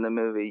who's not in the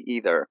movie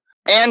either,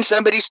 and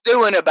somebody's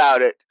suing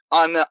about it.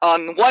 On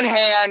one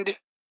hand,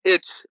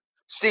 it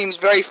seems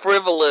very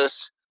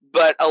frivolous,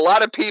 but a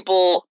lot of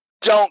people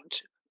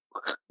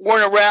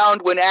weren't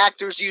around when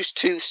actors used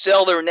to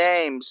sell their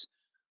names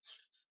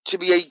to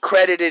be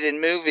credited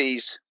in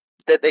movies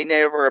that they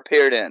never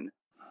appeared in.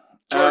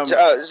 George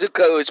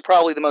Zuko is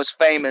probably the most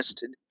famous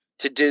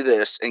to do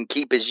this and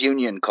keep his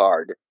union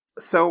card.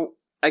 So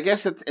I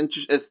guess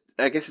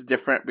it's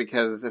different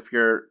because if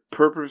you're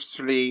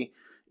purposely,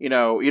 you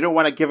don't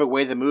want to give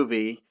away the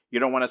movie, you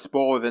don't want to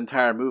spoil the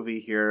entire movie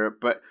here,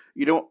 but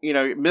you don't,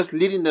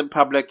 misleading the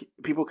public.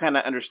 People kind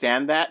of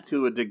understand that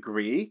to a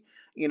degree.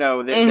 They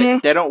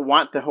don't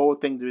want the whole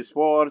thing to be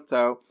spoiled,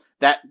 so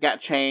that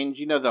got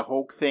changed. The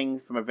Hulk thing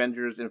from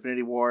Avengers: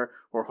 Infinity War,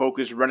 where Hulk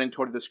is running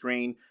toward the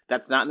screen.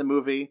 That's not in the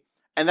movie.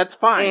 And that's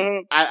fine.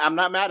 Mm-hmm. I'm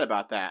not mad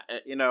about that.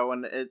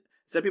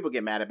 Some people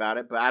get mad about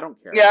it, but I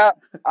don't care. Yeah,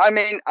 I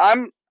mean,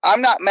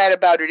 I'm not mad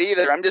about it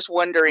either. I'm just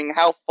wondering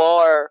how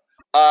far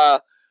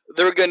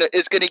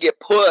it's gonna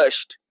get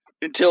pushed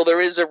until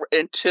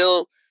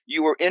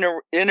you were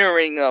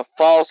entering a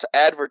false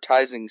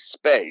advertising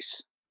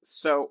space.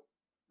 So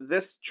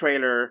this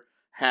trailer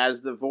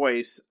has the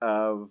voice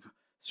of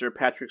Sir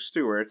Patrick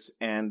Stewart,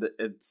 and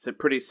it's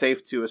pretty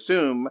safe to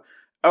assume,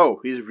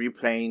 he's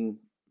replaying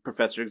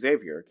Professor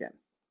Xavier again.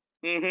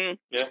 Mm-hmm.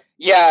 Yeah.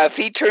 Yeah, if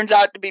he turns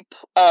out to be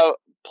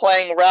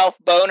playing Ralph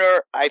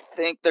Boner, I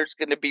think there's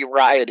going to be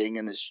rioting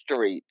in the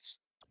streets.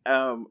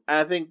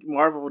 I think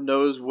Marvel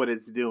knows what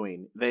it's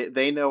doing.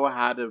 They know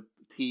how to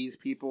tease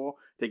people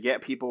to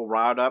get people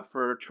riled up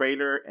for a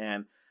trailer,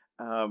 and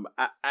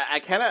I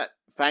kind of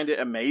find it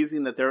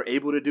amazing that they're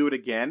able to do it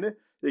again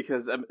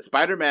because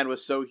Spider-Man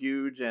was so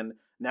huge, and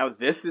now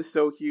this is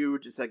so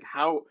huge. It's like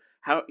how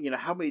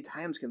many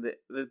times can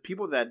the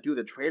people that do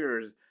the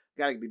trailers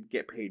gotta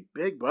get paid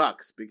big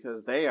bucks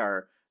because they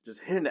are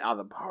just hitting it out of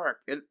the park.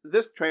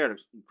 This trailer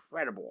is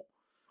incredible.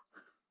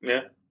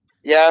 Yeah.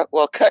 Yeah,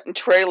 well, cutting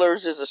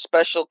trailers is a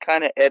special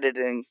kind of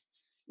editing.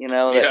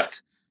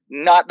 That's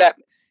not that.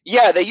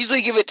 Yeah, they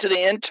usually give it to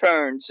the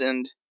interns,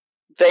 and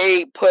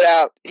they put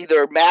out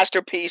either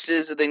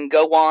masterpieces and then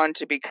go on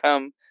to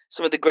become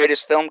some of the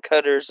greatest film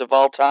cutters of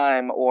all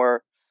time,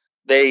 or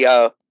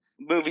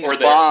movies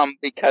bomb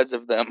because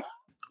of them.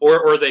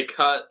 Or they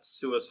cut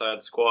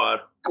Suicide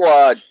Squad.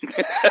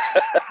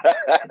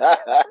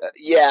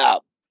 Yeah.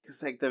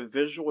 Because the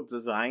visual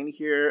design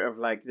here of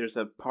there's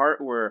a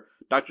part where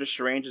Doctor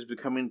Strange is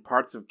becoming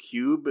parts of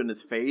Cube in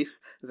his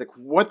face. It's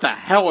what the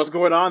hell is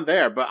going on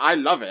there? But I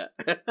love it.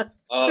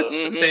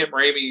 Sam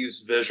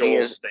Raimi's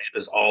visual stamp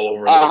is all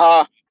over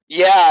this.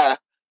 Yeah.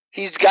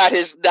 He's got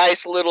his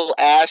nice little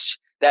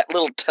that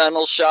little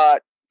tunnel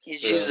shot.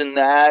 He's using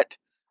that.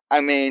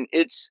 I mean,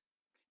 it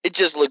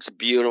just looks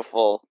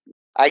beautiful.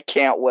 I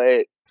can't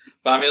wait.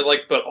 But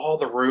but all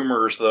the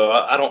rumors, though,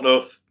 I don't know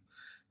if,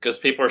 because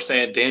people are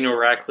saying Daniel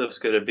Radcliffe's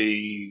going to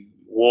be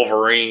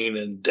Wolverine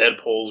and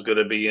Deadpool's going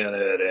to be in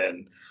it,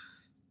 and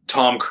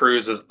Tom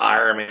Cruise's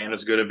Iron Man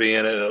is going to be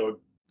in it.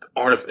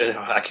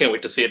 I can't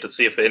wait to see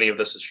if any of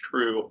this is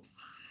true.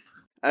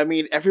 I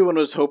mean, everyone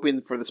was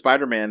hoping for the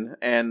Spider-Man,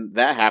 and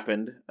that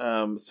happened.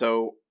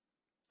 So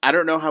I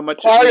don't know how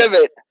much part of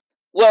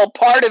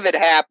it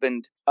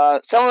happened.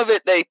 Some of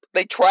it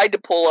they tried to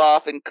pull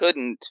off and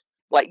couldn't,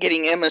 like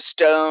getting Emma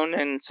Stone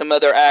and some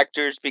other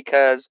actors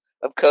because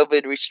of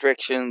COVID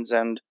restrictions.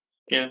 And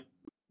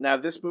now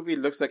this movie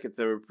looks like it's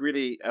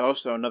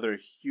also another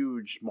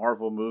huge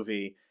Marvel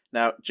movie.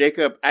 Now,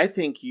 Jacob, I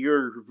think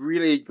you're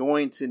really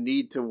going to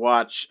need to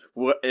watch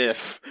What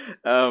If,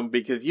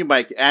 because you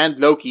might, and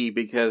Loki,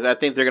 because I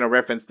think they're going to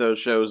reference those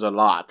shows a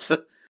lot.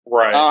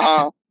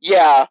 Right.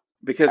 Yeah.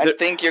 Because I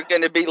think you're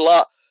going to be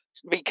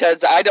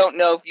because I don't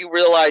know if you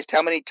realized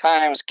how many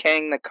times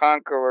Kang the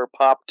Conqueror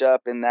popped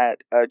up in that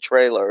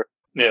trailer.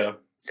 Yeah.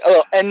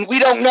 Oh, and we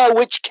don't know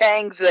which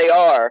Kangs they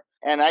are,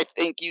 and I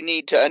think you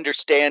need to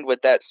understand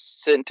what that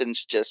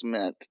sentence just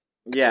meant.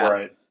 Yeah.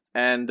 Right.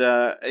 And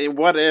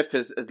What If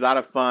is a lot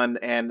of fun,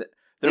 and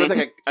there was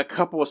a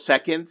couple of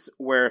seconds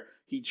where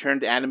he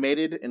turned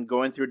animated and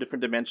going through a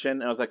different dimension,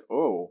 and I was like,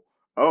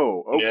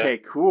 okay,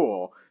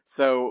 cool.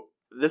 So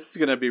this is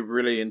going to be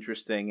really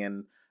interesting,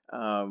 and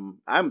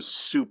I'm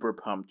super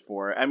pumped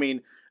for it. I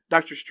mean,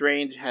 Doctor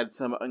Strange had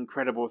some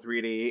incredible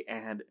 3D,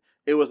 and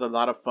it was a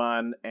lot of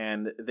fun,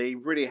 and they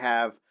really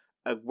have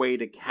a way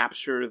to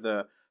capture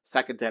the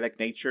psychedelic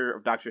nature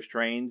of Doctor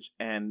Strange,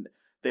 and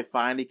they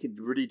finally could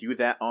really do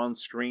that on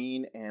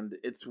screen, and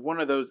it's one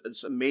of those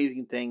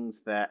amazing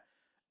things that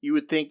you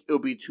would think it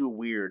would be too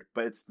weird,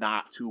 but it's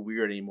not too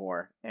weird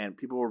anymore, and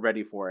people were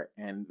ready for it,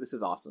 and this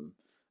is awesome.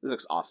 This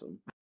looks awesome.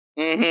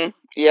 Mm-hmm.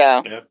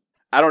 Yeah.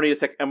 I don't need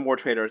more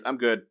trailers. I'm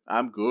good.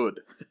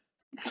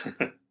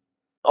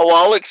 Oh,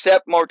 I'll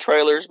accept more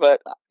trailers, but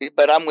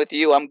I'm with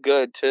you. I'm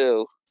good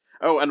too.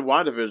 Oh, and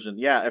WandaVision.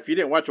 Yeah, if you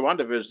didn't watch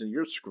WandaVision,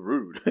 you're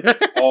screwed.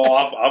 Oh,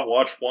 I've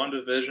watched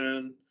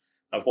WandaVision.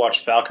 I've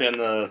watched Falcon and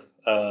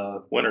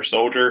the Winter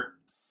Soldier.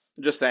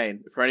 Just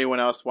saying, for anyone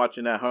else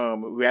watching at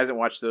home who hasn't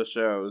watched those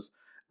shows,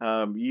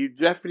 you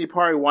definitely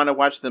probably want to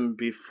watch them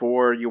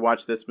before you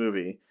watch this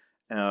movie.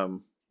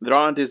 They're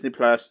all on Disney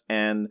Plus,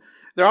 and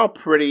they're all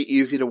pretty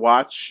easy to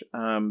watch.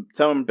 Some of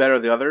them better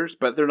than the others,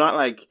 but they're not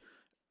like...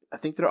 I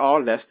think they're all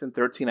less than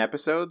 13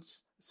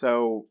 episodes,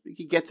 so you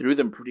can get through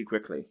them pretty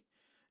quickly.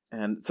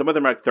 And some of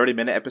them are like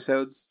 30-minute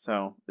episodes,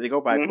 so they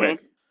go by quick.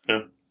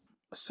 Yeah.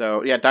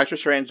 So, yeah, Doctor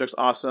Strange looks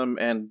awesome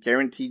and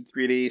guaranteed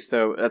 3D,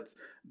 so that's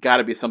got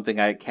to be something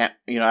I can't...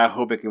 I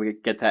hope I can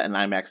get that in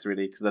IMAX 3D,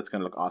 because that's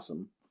going to look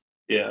awesome.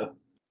 Yeah.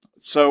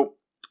 So,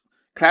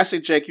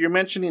 Classic Jake, you're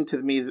mentioning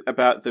to me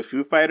about the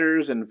Foo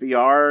Fighters and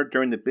VR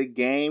during the big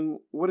game.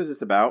 What is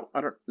this about?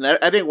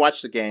 I didn't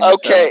watch the game.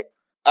 Okay,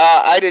 so.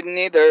 I didn't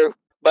either.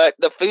 But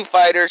the Foo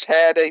Fighters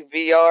had a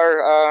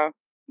VR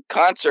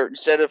concert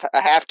instead of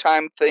a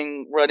halftime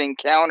thing running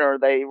counter.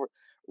 They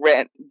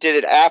did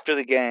it after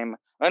the game.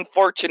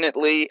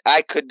 Unfortunately,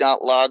 I could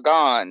not log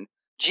on.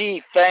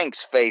 Gee,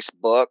 thanks,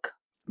 Facebook.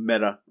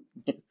 Meta.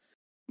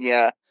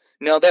 Yeah.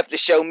 No, they have to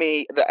show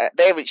me.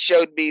 They haven't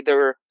showed me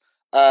their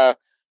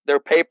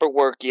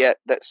paperwork yet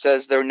that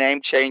says their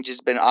name change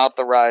has been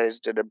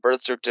authorized and a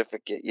birth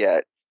certificate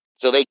yet.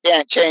 So they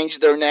can't change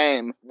their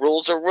name.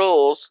 Rules are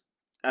rules.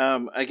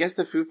 I guess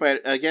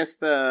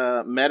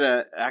the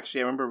Meta, actually,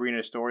 I remember reading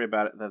a story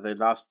about it, that they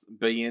lost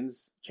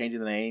billions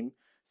changing the name.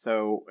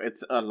 So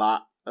it's a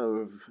lot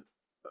of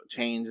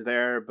change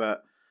there,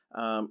 but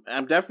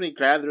I'm definitely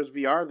glad there's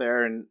VR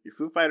there, and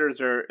Foo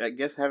Fighters are, I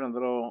guess, having a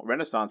little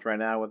renaissance right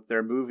now with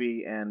their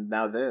movie and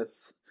now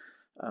this.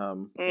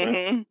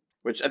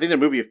 Which I think their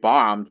movie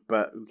bombed,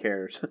 but who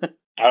cares?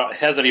 It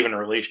hasn't even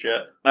released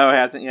yet. Oh, it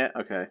hasn't yet?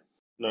 Okay.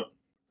 No.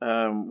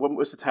 What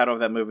was the title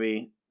of that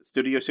movie?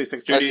 Studio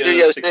 666?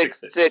 Studio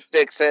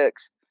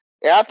 666.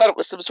 Yeah, I thought it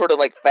was some sort of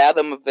like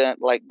Fathom event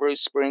like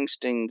Bruce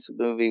Springsteen's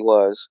movie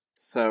was.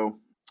 So,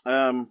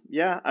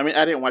 yeah, I mean,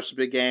 I didn't watch the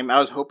big game.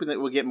 I was hoping that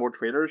we'll get more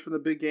trailers from the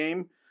big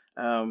game.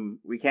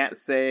 We can't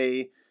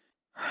say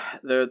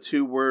the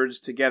two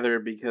words together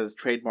because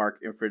trademark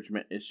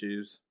infringement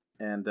issues.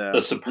 And the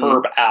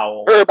Superb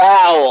Owl. Superb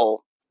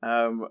Owl.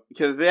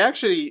 Because they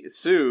actually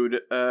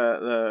sued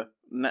a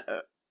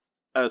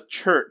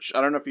church. I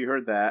don't know if you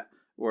heard that,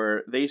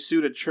 where they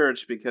sued a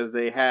church because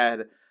they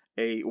had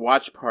a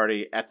watch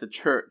party at the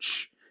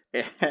church,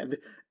 and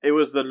it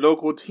was the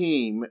local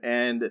team,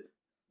 and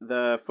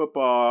the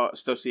football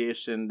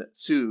association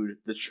sued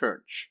the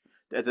church,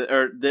 did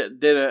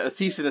a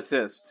cease and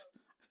desist.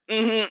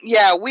 Mm-hmm.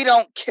 Yeah, we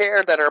don't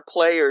care that our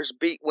players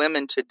beat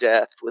women to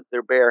death with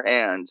their bare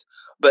hands,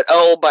 but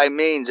by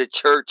means a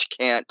church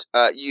can't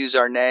use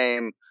our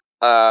name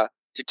to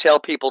tell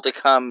people to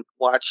come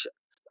watch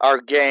our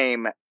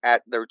game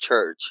at their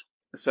church.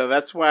 So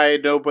that's why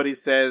nobody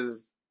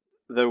says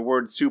the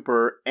word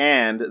super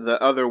and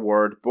the other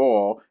word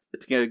ball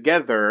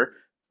together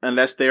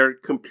unless they're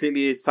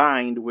completely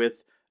signed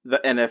with the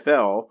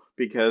NFL,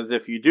 because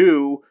if you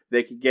do,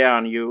 they could get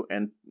on you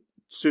and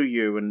sue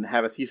you and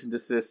have a cease and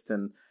desist,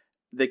 and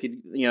they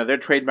could, they're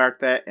trademarked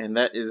that, and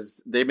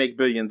they make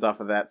billions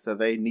off of that, so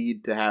they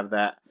need to have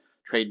that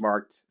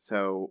trademarked,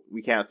 so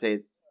we can't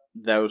say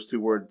those two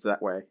words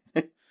that way.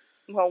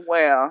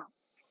 Well.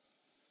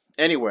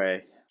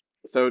 Anyway,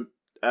 so,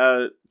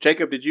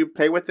 Jacob, did you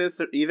play with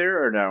this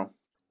either, or no?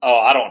 Oh,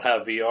 I don't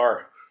have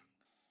VR.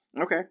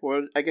 Okay,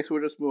 well, I guess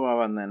we'll just move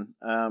on then.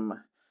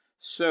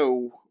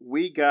 So,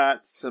 we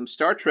got some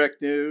Star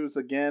Trek news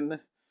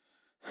again.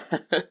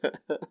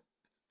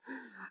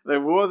 The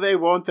Will They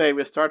Won't They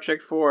with Star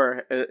Trek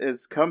 4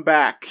 is come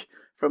back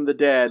from the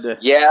dead.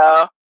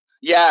 Yeah,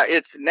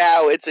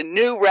 it's a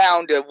new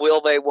round of Will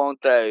They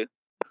Won't They.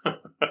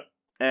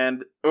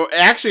 And it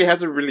actually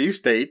has a release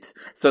date,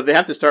 so they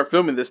have to start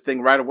filming this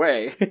thing right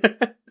away.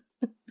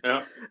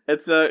 Yeah.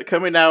 It's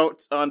coming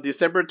out on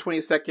December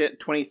 22nd,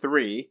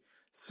 23.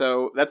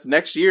 So that's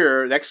next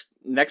year,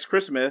 next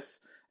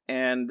Christmas,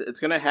 and it's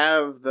going to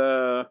have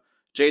the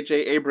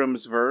J.J.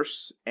 Abrams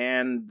verse,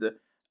 and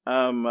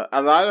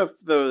a lot of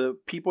the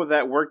people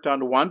that worked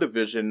on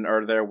WandaVision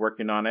are there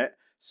working on it.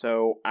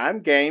 So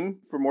I'm game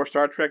for more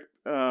Star Trek.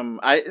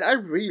 I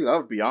really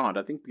love Beyond.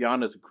 I think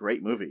Beyond is a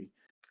great movie.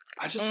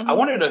 I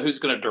want to know who's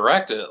going to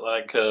direct it.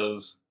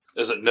 Because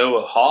is it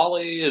Noah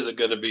Hawley? Is it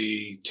going to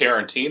be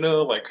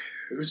Tarantino?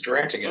 Who's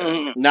directing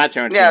it? Not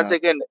Tarantino. Yeah, it's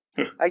again.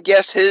 I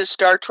guess his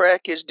Star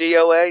Trek is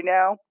DOA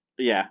now.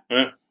 Yeah.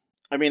 Yeah.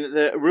 I mean,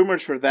 the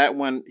rumors for that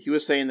one, he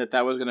was saying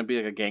that was going to be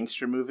like a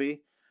gangster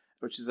movie,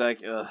 which is like,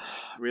 ugh,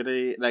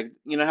 really? Like,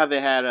 you know how they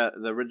had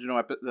the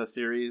original the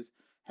series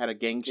had a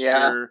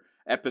gangster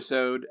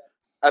episode?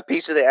 A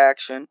piece of the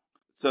action.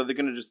 So they're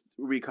going to just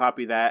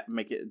recopy that,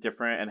 make it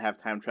different, and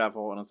have time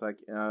travel. And it's like,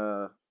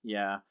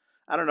 yeah.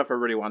 I don't know if I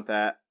really want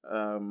that.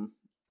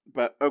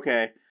 But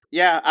okay.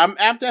 Yeah,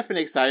 I'm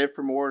definitely excited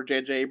for more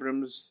J.J.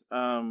 Abrams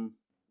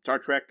Star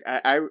Trek.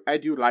 I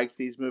do like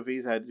these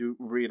movies. I do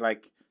really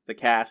like the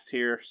cast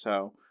here,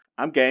 so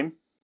I'm game.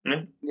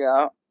 Mm.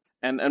 Yeah.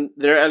 And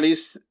they're at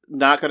least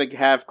not going to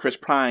have Chris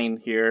Pine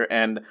here,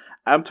 and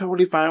I'm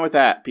totally fine with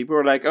that. People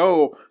are like,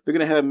 oh, they're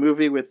going to have a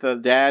movie with the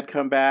dad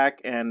come back,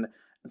 and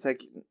it's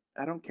like,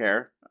 I don't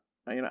care.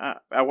 You know,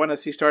 I want to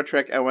see Star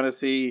Trek. I want to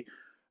see,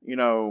 you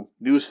know,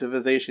 new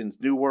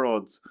civilizations, new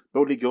worlds,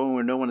 boldly going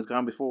where no one has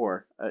gone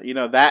before. You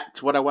know,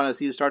 that's what I want to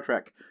see in Star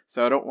Trek.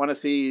 So I don't want to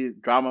see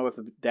drama with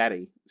the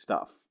daddy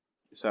stuff.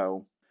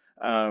 So,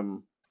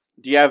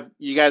 do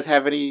you guys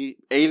have any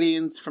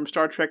aliens from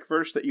Star Trek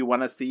verse that you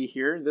want to see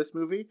here in this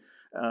movie?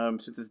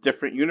 Since it's a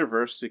different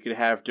universe, you could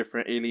have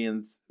different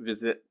aliens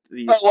visit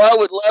these. Oh, well, I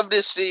would love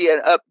to see an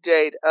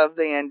update of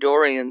the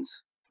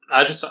Andorians.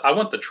 I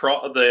want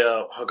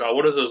oh god,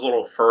 what are those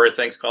little furry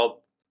things called?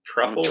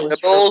 Truffles?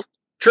 Tribbles.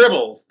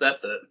 Tribbles,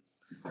 that's it.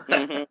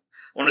 Mm-hmm. I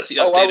want to see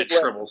updated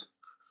Tribbles.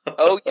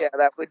 Oh yeah,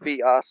 that would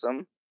be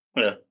awesome.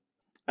 Yeah.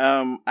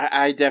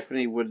 I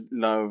definitely would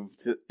love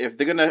to, if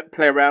they're gonna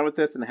play around with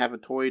this and have a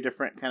totally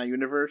different kind of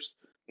universe,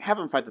 have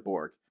them fight the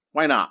Borg.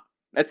 Why not?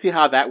 Let's see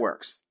how that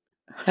works.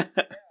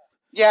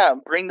 Yeah,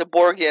 bring the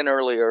Borg in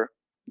earlier.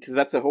 Because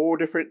that's a whole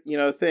different, you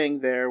know, thing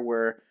there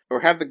or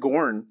have the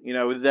Gorn. You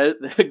know,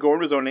 the Gorn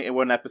was only in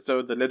one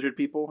episode, the lizard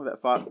people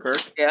that fought Kirk.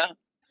 Yeah.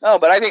 No,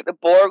 but I think the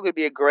Borg would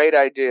be a great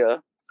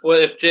idea. Well,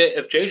 if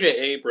J.J.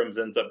 Abrams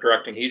ends up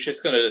directing, he's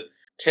just going to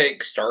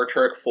take Star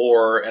Trek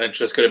 4 and it's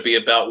just going to be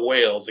about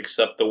whales,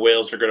 except the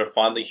whales are going to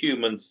find the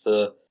humans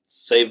to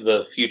save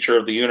the future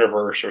of the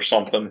universe or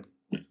something.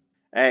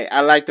 Hey,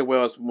 I like the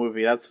whales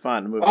movie. That's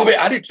fun. Movie. Oh,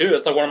 I do too.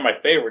 That's like one of my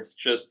favorites.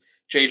 Just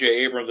J.J.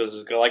 Abrams is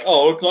just like,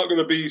 oh, it's not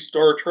going to be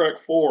Star Trek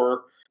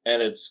 4,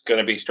 and it's going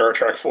to be Star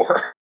Trek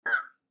 4.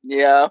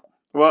 Yeah.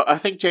 Well, I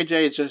think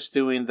JJ is just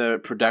doing the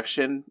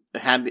production,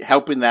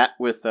 helping that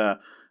with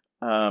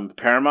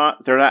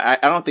Paramount. They're not.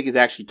 I don't think he's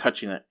actually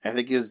touching it. I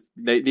think he's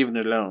leaving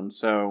it alone.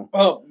 So,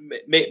 well,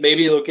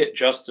 maybe they'll get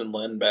Justin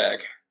Lin back.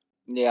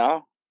 Yeah,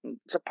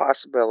 it's a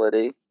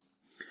possibility.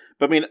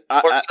 but I mean,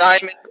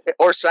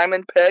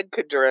 Simon Pegg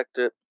could direct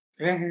it.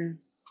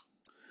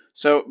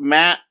 So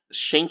Matt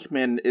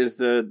Shankman is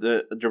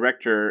the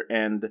director,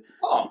 and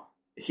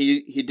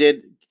he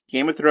did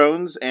Game of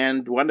Thrones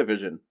and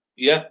WandaVision.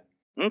 Yeah.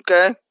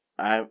 Okay.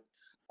 I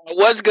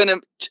was gonna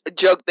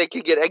joke they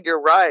could get Edgar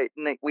Wright,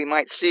 and we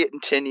might see it in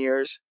 10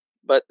 years.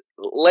 But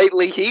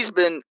lately, he's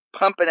been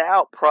pumping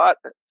out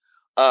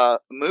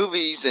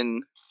movies,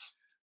 and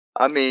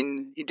I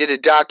mean, he did a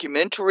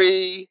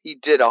documentary, he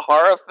did a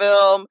horror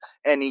film,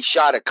 and he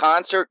shot a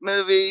concert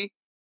movie,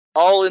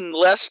 all in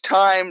less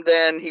time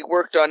than he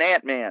worked on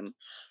Ant-Man.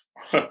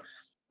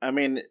 I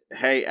mean,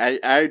 hey,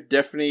 I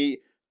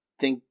definitely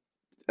think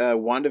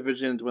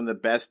WandaVision is one of the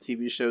best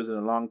TV shows in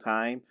a long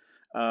time.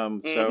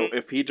 So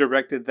if he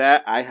directed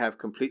that, I have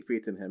complete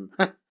faith in him.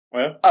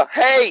 Well,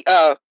 hey,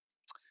 a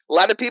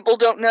lot of people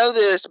don't know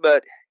this,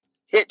 but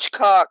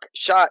Hitchcock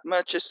shot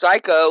much of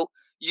Psycho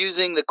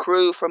using the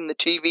crew from the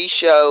TV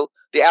show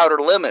The Outer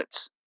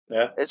Limits,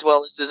 as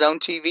well as his own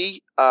TV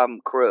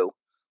crew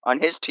on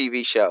his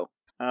TV show.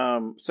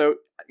 So,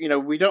 you know,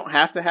 we don't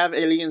have to have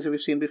aliens that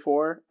we've seen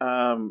before.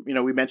 You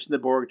know, we mentioned the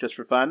Borg just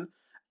for fun.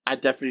 I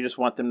definitely just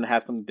want them to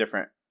have something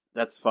different.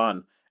 That's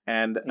fun.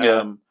 And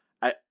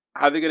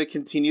how they're going to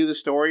continue the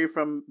story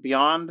from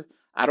Beyond,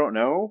 I don't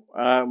know.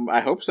 I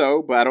hope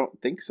so, but I don't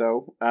think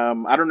so.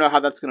 I don't know how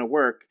that's going to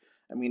work.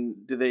 I mean,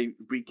 do they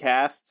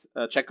recast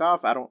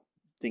Chekhov? I don't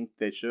think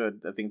they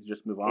should. I think they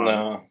just move on.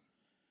 No.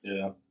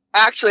 Yeah.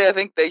 Actually, I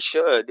think they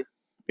should.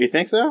 You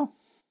think so?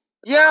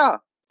 Yeah.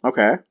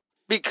 Okay.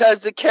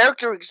 Because the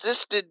character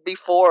existed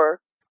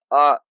before,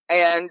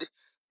 and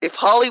if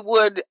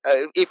Hollywood,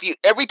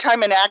 every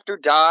time an actor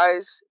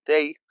dies,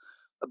 they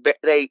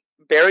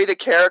bury the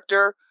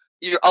character.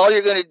 All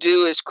you're going to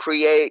do is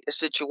create a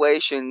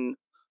situation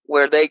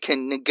where they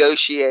can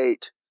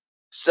negotiate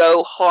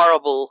so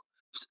horrible.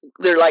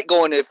 They're like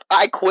going, if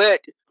I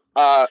quit,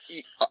 the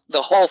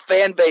whole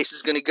fan base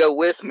is going to go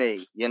with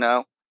me. You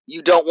know,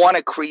 you don't want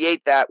to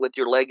create that with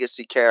your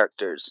legacy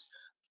characters.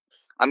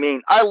 I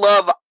mean, I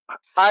love,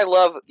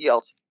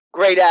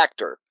 great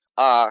actor.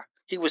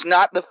 He was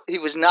not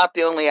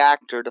the only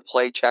actor to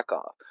play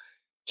Chekhov.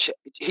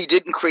 He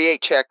didn't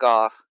create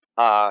Chekhov.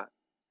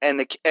 And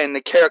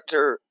the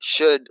character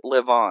should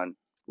live on.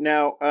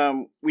 Now,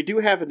 we do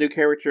have a new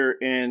character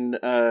in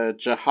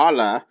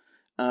Jahala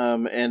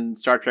in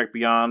Star Trek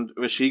Beyond.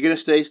 Was she going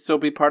to still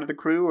be part of the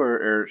crew,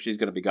 or she's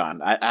going to be gone?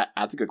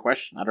 That's a good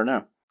question. I don't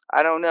know.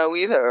 I don't know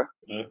either.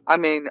 Yeah. I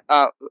mean,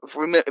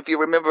 if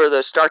you remember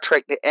the Star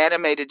Trek the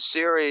animated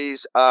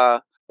series,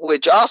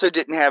 which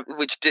didn't have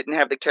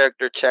the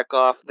character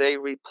Chekhov, they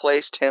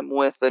replaced him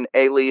with an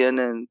alien,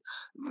 and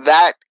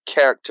that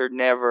character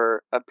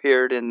never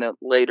appeared in the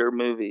later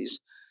movies.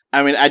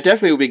 I mean, I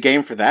definitely would be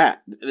game for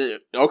that.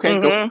 Okay,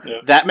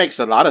 Mhm. that makes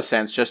a lot of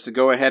sense. Just to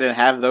go ahead and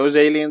have those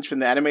aliens from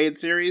the animated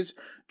series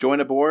join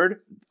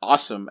aboard,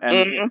 awesome.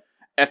 And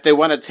if they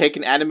want to take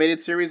an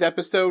animated series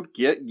episode,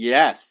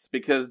 yes,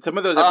 because some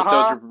of those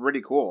episodes are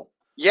pretty cool.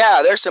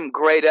 Yeah, there's some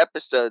great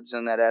episodes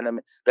in that anime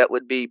that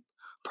would be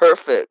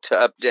perfect to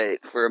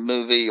update for a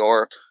movie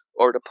or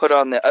to put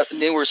on the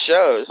newer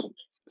shows.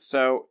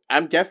 So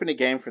I'm definitely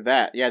game for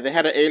that. Yeah, they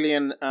had an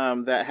alien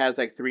that has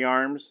like 3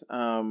 arms.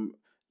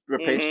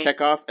 Replace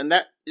Chekhov, and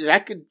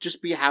that could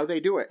just be how they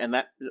do it. And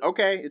that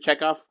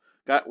Chekhov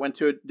went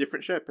to a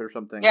different ship or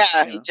something.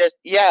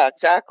 Yeah,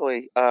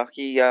 exactly.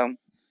 He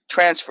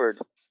transferred,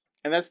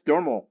 and that's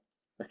normal.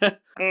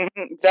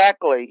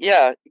 Exactly.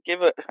 Yeah,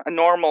 give it a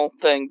normal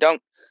thing.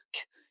 Don't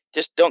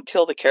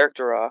kill the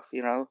character off.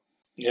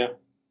 Yeah.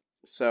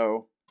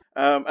 So,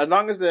 as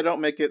long as they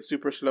don't make it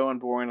super slow and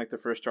boring like the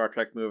first Star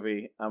Trek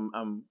movie,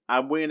 I'm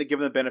willing to give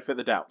them the benefit of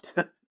the doubt.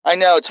 I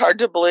know, it's hard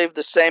to believe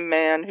the same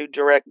man who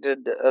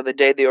directed The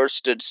Day the Earth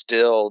Stood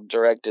Still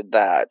directed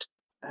that.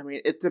 I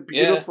mean, it's a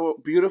beautiful,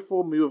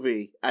 beautiful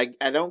movie. I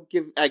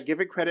give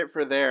it credit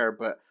for there,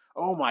 but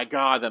oh my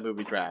god, that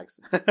movie drags.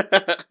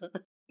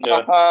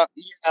 Yeah,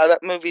 that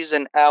movie's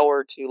an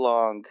hour too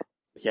long.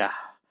 Yeah.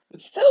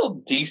 It's still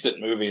a decent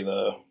movie,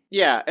 though.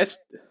 Yeah,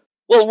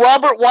 Well,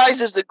 Robert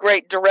Wise is a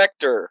great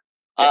director.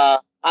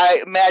 Yes.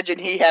 I imagine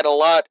he had a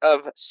lot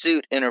of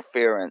suit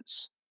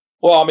interference.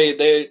 Well, I mean,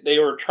 they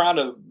were trying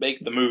to make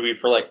the movie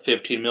for like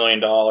 $15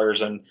 million,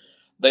 and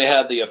they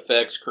had the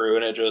effects crew,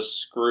 and it just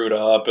screwed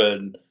up,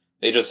 and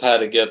they just had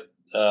to get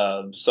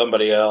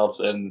somebody else,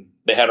 and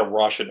they had to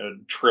rush it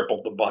and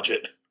tripled the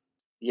budget.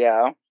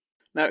 Yeah.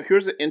 Now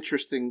here's an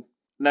interesting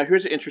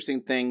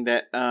thing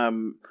that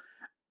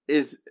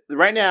is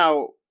right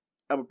now.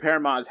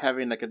 Paramount is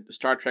having like a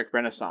Star Trek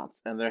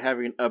renaissance, and they're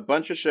having a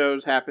bunch of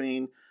shows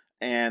happening.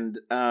 And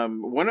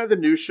one of the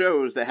new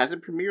shows that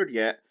hasn't premiered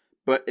yet,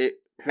 but it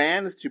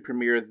plans to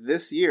premiere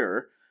this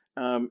year,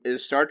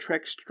 is Star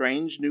Trek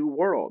Strange New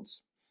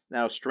Worlds.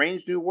 Now,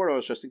 Strange New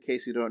Worlds, just in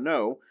case you don't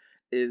know,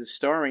 is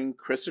starring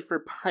Christopher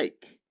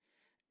Pike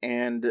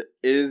and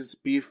is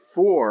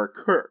before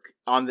Kirk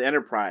on the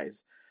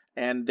Enterprise.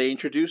 And they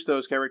introduced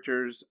those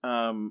characters,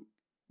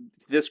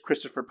 this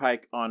Christopher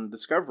Pike on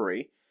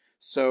Discovery.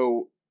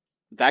 So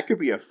that could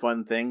be a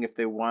fun thing if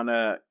they want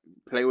to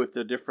play with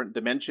the different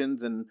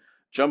dimensions and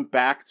jump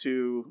back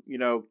to,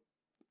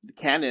 the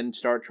canon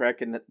Star Trek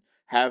and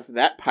have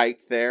that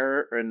Pike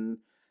there and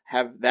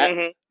have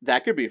that.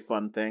 That could be a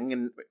fun thing.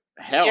 And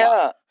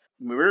hell,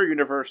 Mirror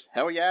Universe,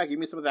 hell yeah, give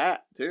me some of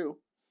that too.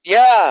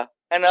 Yeah,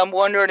 and I'm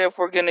wondering if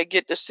we're going to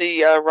get to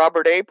see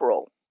Robert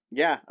April.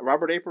 Yeah,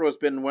 Robert April has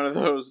been one of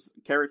those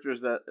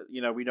characters that,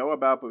 we know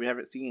about, but we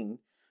haven't seen.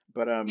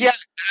 But yeah,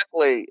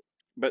 exactly.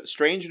 But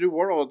Strange New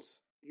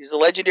Worlds. He's the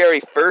legendary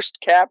first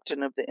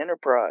captain of the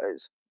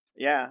Enterprise.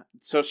 Yeah,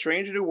 so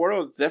Strange New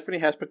Worlds definitely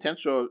has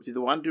potential. If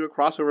you want to do a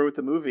crossover with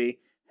the movie,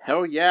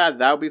 hell yeah,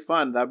 that would be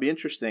fun. That would be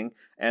interesting.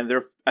 And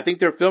I think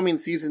they're filming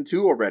season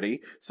 2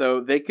 already, so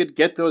they could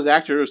get those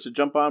actors to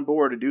jump on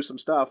board and do some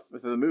stuff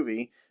for the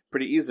movie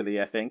pretty easily,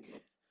 I think.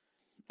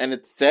 And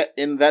it's set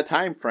in that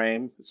time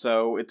frame,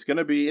 so it's going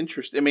to be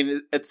interesting. I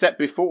mean, it's set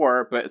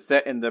before, but it's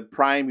set in the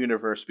Prime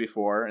universe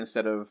before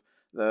instead of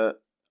the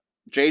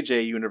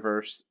JJ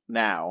universe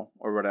now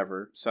or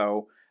whatever.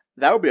 So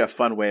that would be a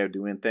fun way of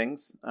doing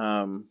things.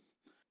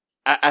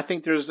 I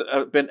think there's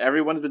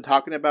everyone's been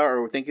talking about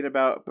or thinking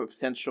about a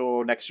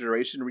potential Next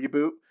Generation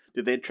reboot.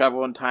 Do they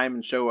travel in time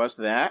and show us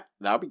that?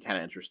 That would be kind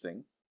of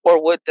interesting.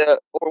 Or would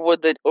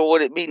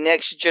it be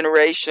Next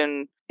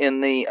Generation in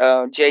the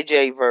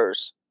JJ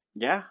verse?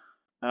 Yeah.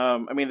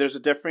 I mean, there's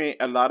definitely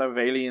a lot of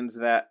aliens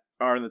that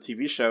are in the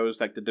TV shows,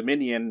 like the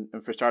Dominion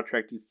and for Star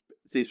Trek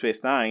Deep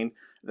Space Nine,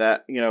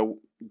 that,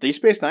 Deep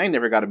Space Nine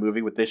never got a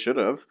movie, what they should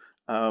have.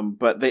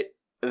 But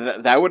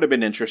that would have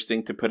been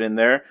interesting to put in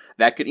there.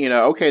 That could,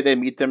 okay, they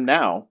meet them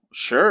now.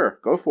 Sure,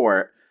 go for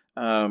it.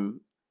 I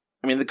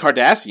mean, the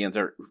Cardassians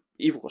are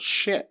evil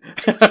shit.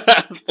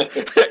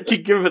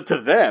 Give it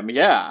to them,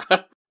 yeah.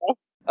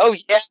 Oh,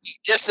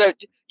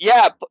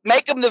 yeah,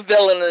 make him the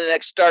villain in the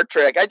next Star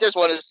Trek. I just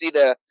want to see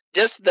the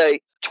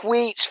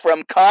tweets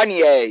from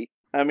Kanye.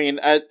 I mean,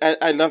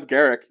 I love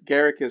Garak.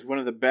 Garak is one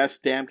of the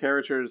best damn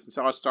characters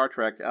in Star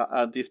Trek,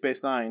 Deep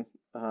Space Nine.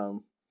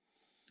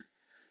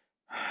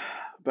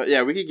 But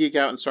yeah, we could geek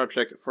out in Star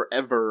Trek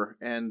forever,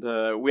 and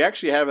we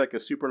actually have like a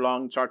super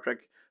long Star Trek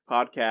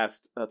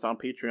podcast that's on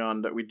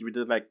Patreon that we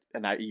did like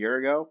a year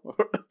ago.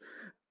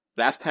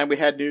 Last time we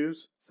had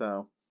news,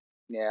 so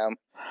yeah.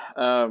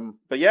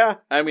 But yeah,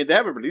 I mean, they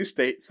have a release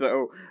date,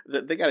 so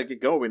they got to get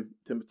going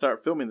to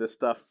start filming this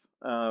stuff.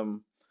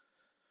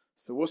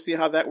 So we'll see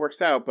how that works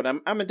out. But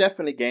I'm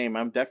definitely game.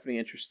 I'm definitely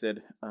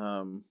interested.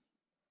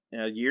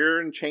 A year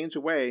and change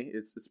away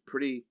is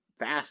pretty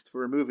fast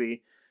for a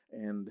movie,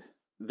 and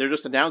they're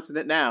just announcing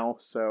it now,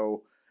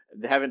 so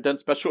they haven't done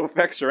special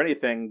effects or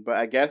anything, but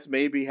I guess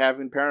maybe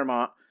having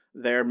Paramount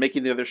there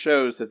making the other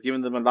shows has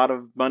given them a lot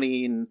of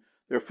money, and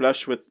they're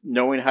flush with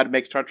knowing how to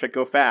make Star Trek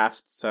go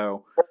fast,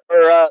 so...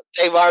 Or,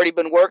 they've already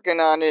been working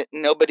on it,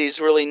 and nobody's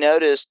really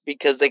noticed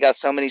because they got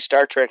so many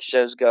Star Trek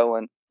shows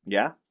going.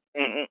 Yeah?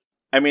 Mm-mm.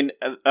 I mean,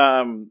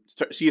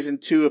 season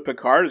 2 of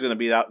Picard is going to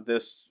be out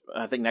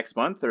I think next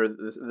month, or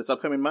this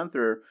upcoming month,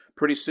 or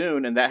pretty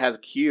soon, and that has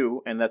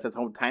Q, and that's a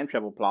whole time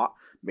travel plot.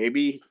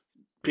 Maybe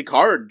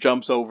Picard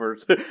jumps over,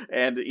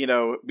 and,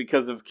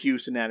 because of Q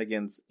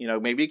shenanigans,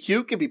 maybe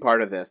Q can be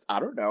part of this. I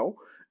don't know.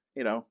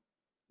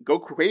 Go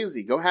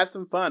crazy. Go have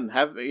some fun.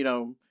 You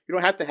don't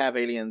have to have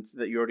aliens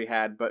that you already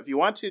had, but if you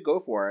want to, go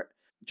for it.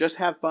 Just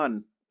have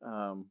fun.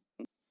 And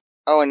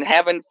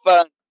having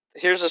fun.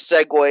 Here's a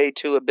segue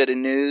to a bit of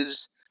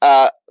news.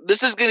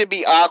 This is going to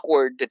be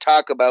awkward to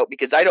talk about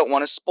because I don't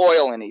want to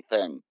spoil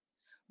anything,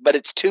 but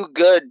it's too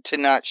good to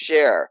not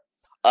share.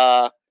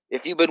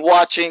 If you've been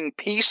watching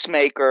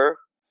Peacemaker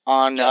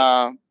on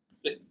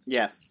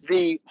yes.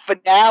 The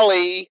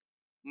finale,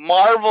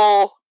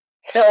 Marvel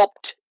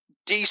helped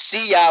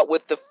DC out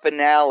with the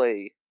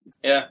finale.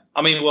 Yeah,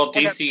 I mean, well,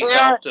 DC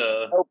helped.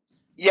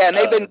 And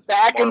they've been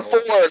back Marvel. And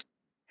forth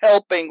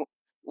helping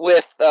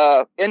with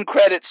in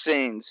credit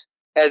scenes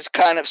as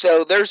kind of,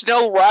 so there's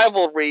no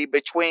rivalry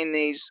between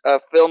these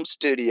film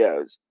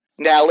studios.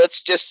 Now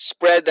let's just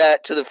spread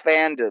that to the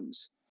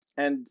fandoms.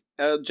 And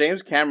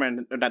James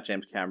Cameron, or not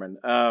James Cameron,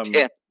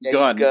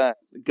 Gunn.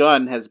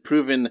 Gunn has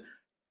proven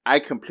I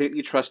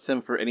completely trust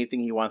him for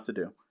anything he wants to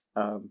do.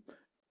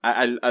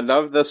 I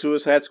love the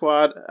Suicide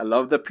Squad. I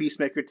love the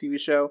Peacemaker TV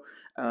show.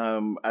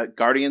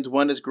 Guardians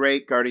 1 is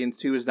great. Guardians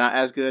 2 is not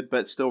as good,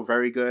 but still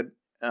very good.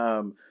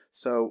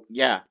 So,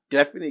 yeah,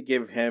 definitely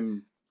give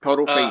him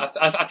total faith.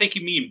 I think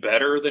you mean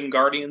better than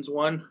Guardians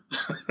 1.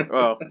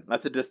 Well,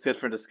 that's a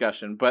different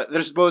discussion. But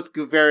there's both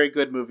very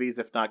good movies,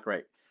 if not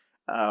great.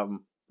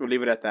 We'll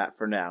leave it at that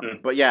for now.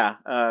 But yeah,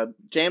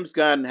 James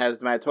Gunn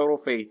has my total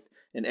faith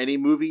in any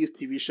movies,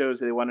 TV shows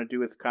that they want to do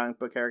with comic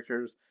book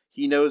characters.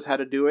 He knows how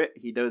to do it.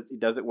 He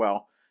does it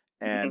well.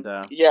 And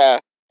yeah,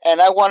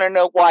 and I want to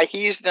know why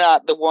he's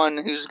not the one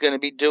who's going to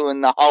be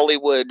doing the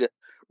Hollywood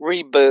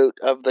reboot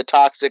of the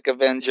Toxic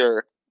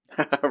Avenger.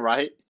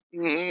 Right?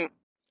 Mm-hmm.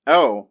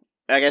 Oh,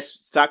 I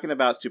guess talking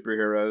about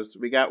superheroes,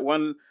 we got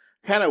one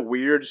kind of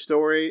weird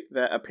story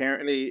that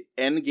apparently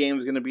Endgame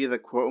is going to be the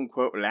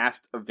quote-unquote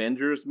last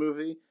Avengers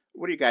movie.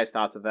 What are you guys'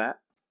 thoughts of that?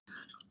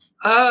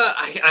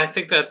 I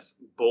think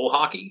that's bull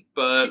hockey,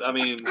 but I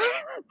mean,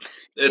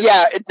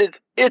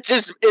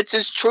 it's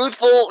as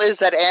truthful as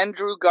that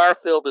Andrew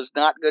Garfield is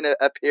not going to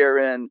appear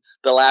in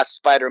the last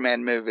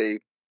Spider-Man movie.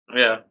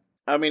 Yeah,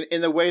 I mean,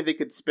 in the way they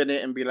could spin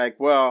it and be like,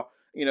 well,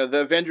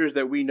 the Avengers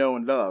that we know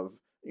and love,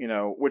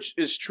 which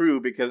is true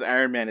because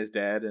Iron Man is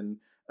dead and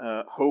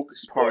Hulk.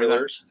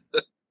 Spoilers.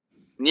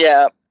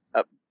 Yeah,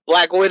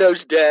 Black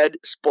Widow's dead.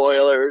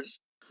 Spoilers.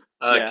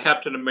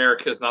 Captain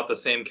America is not the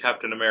same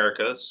Captain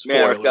America.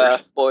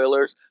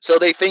 Spoilers. So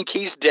they think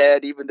he's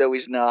dead, even though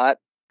he's not.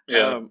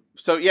 Yeah.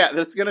 So yeah,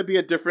 that's going to be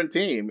a different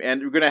team,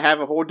 and we're going to have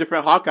a whole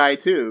different Hawkeye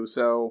too.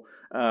 So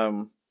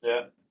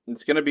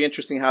it's going to be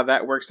interesting how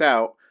that works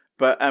out.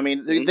 But I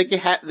mean,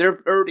 they're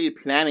already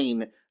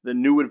planning the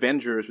new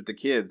Avengers with the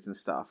kids and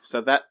stuff. So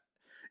that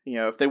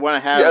if they want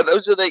to have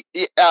those are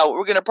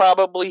we're going to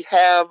probably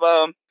have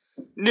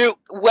new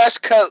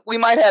West Coast. We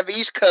might have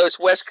East Coast,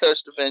 West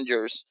Coast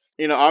Avengers.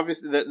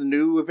 Obviously the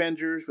new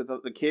Avengers with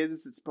the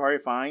kids, it's probably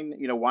fine.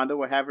 Wanda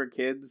will have her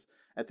kids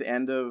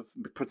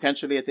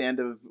potentially at the end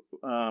of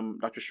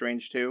Doctor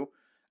Strange 2.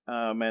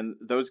 And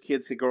those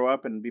kids could grow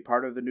up and be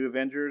part of the new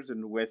Avengers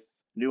and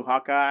with new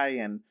Hawkeye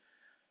and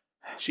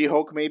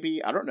She-Hulk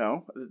maybe. I don't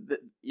know.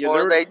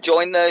 Or they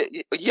join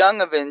the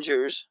Young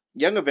Avengers.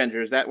 Young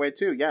Avengers, that way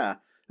too, yeah.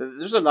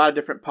 There's a lot of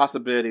different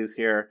possibilities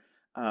here.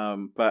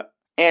 But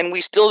and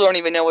we still don't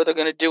even know what they're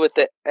going to do with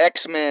the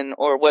X-Men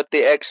or what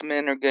the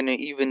X-Men are going to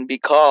even be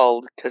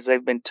called because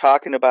they've been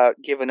talking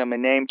about giving them a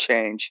name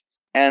change.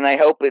 And I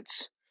hope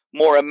it's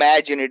more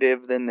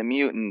imaginative than the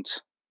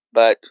mutants,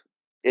 but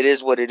it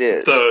is what it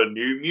is. The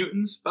New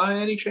Mutants, by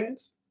any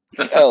chance?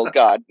 Oh,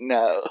 God,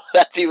 no.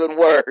 That's even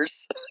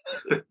worse.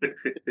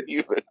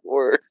 Even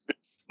worse.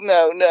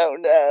 No.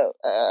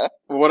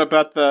 What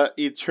about the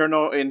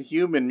Eternal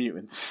Inhuman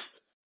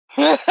Mutants?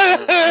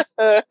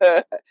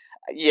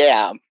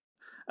 Yeah.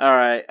 All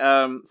right.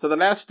 So the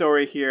last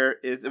story here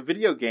is a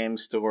video game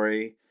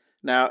story.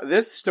 Now,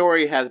 this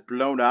story has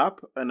blown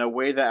up in a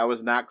way that I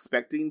was not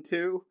expecting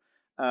to.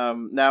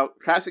 Now,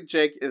 Classic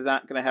Jake is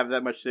not going to have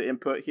that much to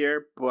input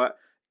here, but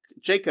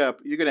Jacob,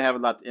 you're going to have a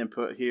lot to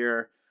input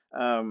here.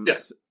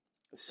 Yes.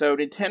 So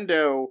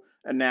Nintendo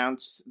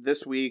announced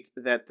this week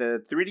that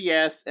the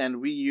 3DS and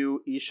Wii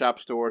U eShop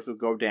stores will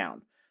go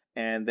down.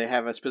 And they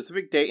have a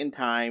specific date and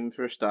time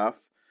for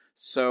stuff.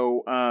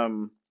 So,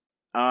 on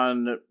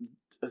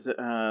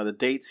the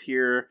dates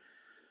here,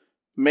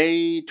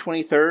 May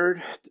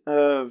 23rd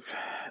of,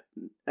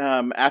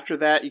 after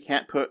that, you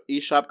can't put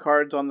eShop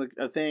cards on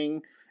the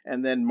thing.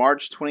 and then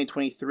March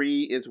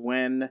 2023 is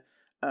when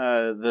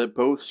the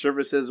both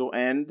services will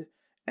end,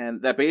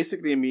 and that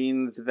basically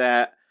means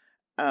that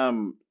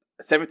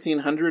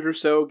 1,700 or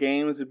so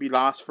games would be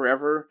lost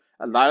forever.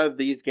 A lot of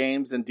these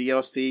games and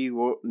DLC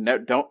will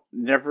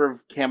never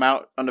came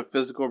out on a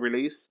physical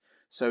release,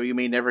 so you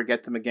may never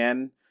get them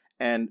again.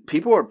 And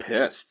people are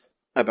pissed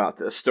about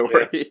this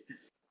story.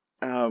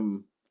 Yeah.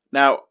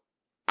 Now,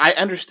 I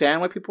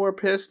understand why people are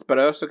pissed, but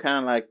I also kind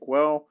of like,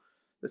 well,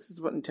 this is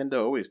what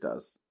Nintendo always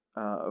does.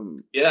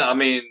 Yeah, I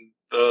mean,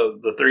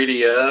 the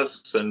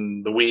 3DS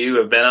and the Wii U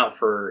have been out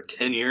for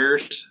 10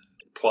 years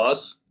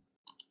plus,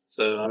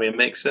 so I mean, it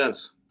makes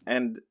sense.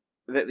 And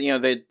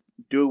they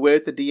do away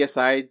with the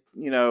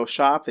DSi,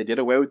 shop. They did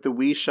away with the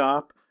Wii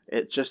shop.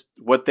 It's just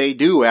what they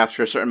do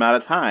after a certain amount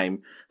of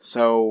time.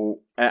 So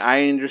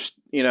I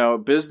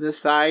understand, business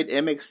side,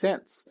 it makes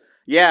sense.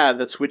 Yeah,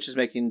 the Switch is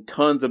making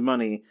tons of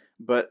money,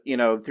 but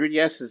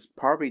 3DS is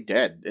probably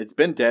dead. It's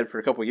been dead for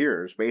a couple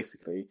years,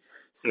 basically.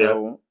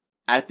 So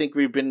yeah. I think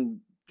we've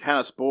been kind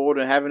of spoiled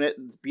in having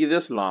it be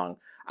this long.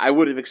 I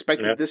would have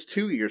expected this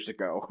 2 years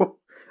ago.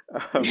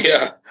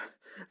 Yeah.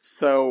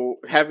 So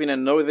having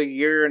another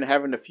year and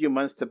having a few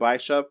months to buy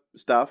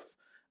stuff,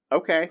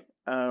 okay.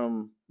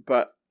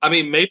 But I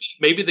mean,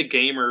 maybe the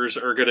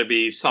gamers are going to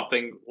be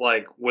something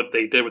like what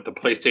they did with the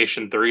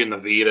PlayStation 3 and the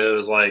Vita.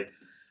 Is like,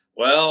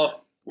 well,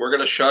 we're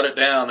going to shut it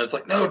down. And it's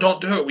like, no,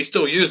 don't do it. We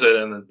still use it.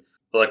 And then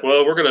they're like,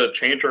 well, we're going to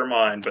change our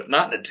mind, but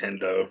not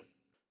Nintendo.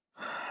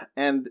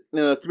 And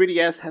the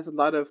 3DS has a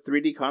lot of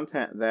 3D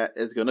content that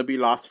is going to be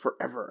lost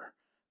forever.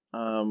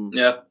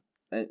 Yeah.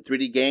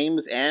 3D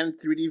games and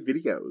 3D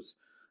videos.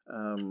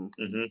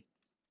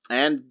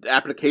 And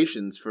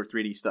applications for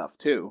 3D stuff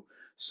too.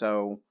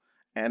 So,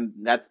 and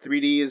that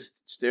 3D is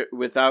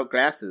without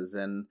glasses,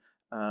 and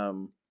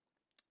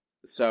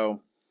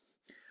so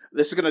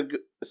this is going to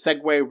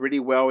segue really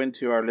well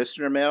into our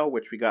listener mail,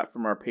 which we got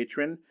from our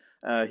patron.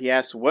 He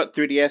asked, "What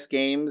 3DS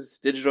games,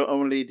 digital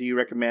only, do you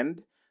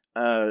recommend?"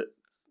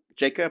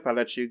 Jacob, I'll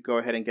let you go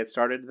ahead and get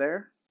started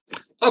there.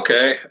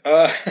 Okay.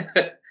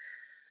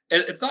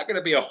 It's not going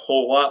to be a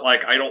whole lot.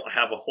 Like, I don't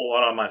have a whole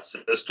lot on my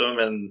system,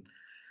 and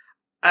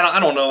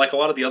I don't know. Like a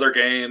lot of the other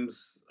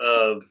games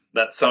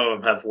that some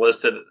of them have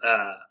listed,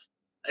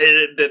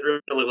 it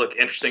didn't really look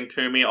interesting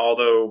to me.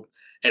 Although,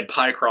 and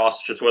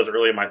Picross just wasn't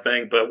really my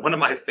thing. But one of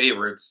my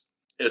favorites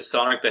is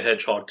Sonic the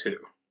Hedgehog 2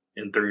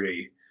 in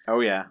 3D.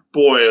 Oh yeah,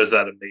 boy, is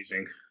that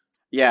amazing!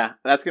 Yeah,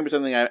 that's going to be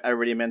something I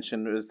already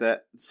mentioned. Is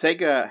that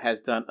Sega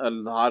has done a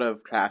lot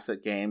of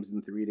classic games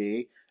in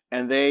 3D.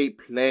 And they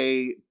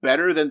play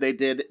better than they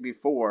did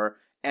before,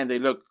 and they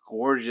look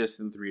gorgeous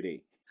in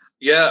 3D.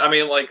 Yeah, I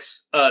mean, like,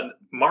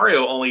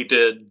 Mario only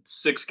did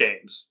 6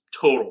 games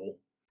total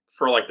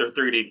for, like, their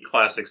 3D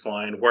Classics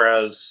line,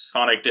 whereas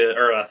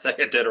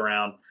Sega did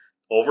around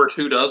over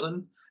 2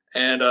 dozen.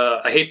 And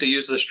I hate to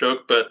use this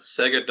joke, but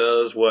Sega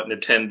does what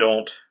Nintendo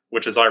don't,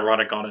 which is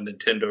ironic on a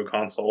Nintendo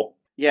console.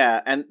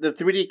 Yeah, and the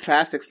 3D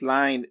Classics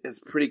line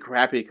is pretty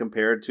crappy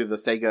compared to the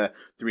Sega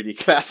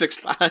 3D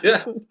Classics line.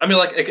 Yeah, I mean,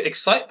 like,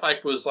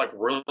 Excitebike was, like,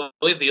 really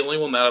the only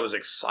one that I was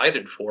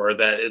excited for,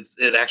 that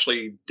it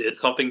actually did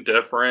something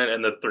different,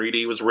 and the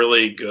 3D was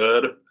really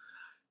good.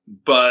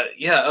 But,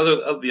 yeah,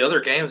 the other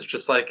games, it's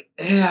just like,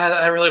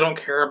 I really don't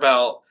care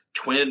about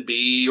Twin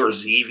Bee or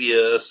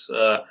Xevious.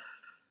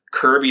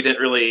 Kirby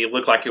didn't really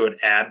look like it would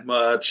add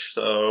much,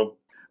 so...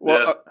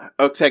 Well,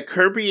 okay,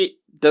 Kirby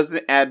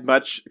doesn't add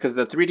much because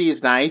the 3D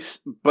is nice,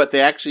 but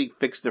they actually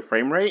fixed the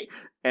frame rate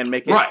and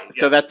make it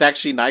so that's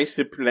actually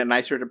nicer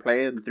to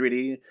play in the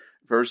 3D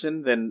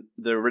version than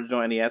the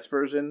original NES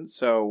version.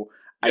 So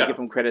I give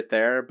them credit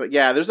there. But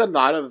yeah, there's a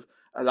lot of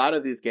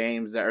these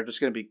games that are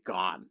just going to be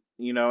gone,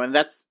 and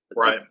that's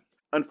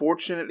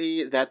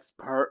unfortunately that's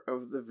part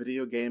of the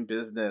video game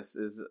business.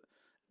 Is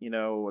a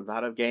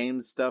lot of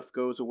game stuff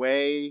goes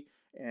away.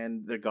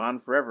 And they're gone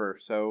forever.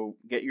 So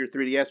get your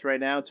 3DS right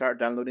now, start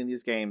downloading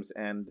these games,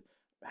 and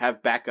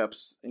have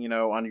backups,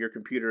 on your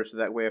computer. So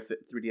that way, if the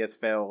 3DS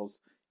fails,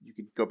 you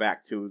could go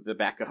back to the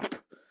backup.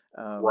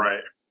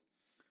 Right.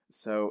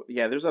 So,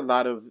 yeah, there's a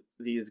lot of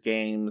these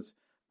games.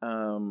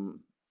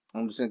 I'm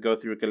just going to go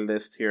through a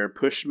list here.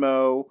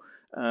 Pushmo.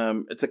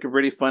 It's like a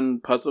really fun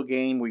puzzle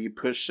game where you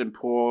push and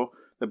pull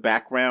the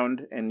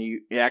background, and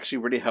it actually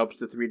really helps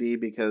the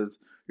 3D because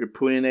you're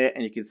pulling it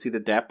and you can see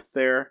the depth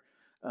there.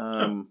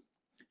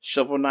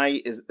 Shovel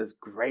Knight is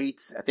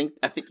great. I think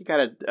it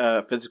got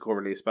a physical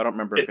release, but I don't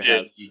remember if it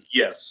has.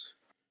 Yes,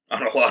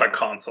 on a lot of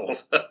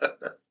consoles.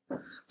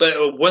 But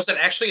was it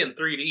actually in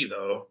 3D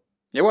though?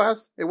 It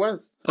was.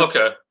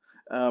 Okay.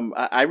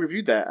 I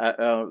reviewed that.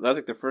 That was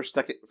like the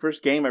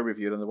first game I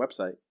reviewed on the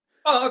website.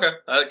 Oh, okay.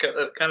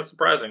 That's kind of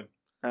surprising.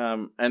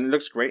 And it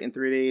looks great in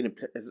 3D, and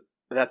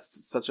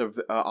that's such a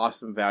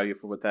awesome value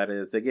for what that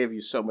is. They gave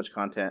you so much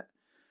content.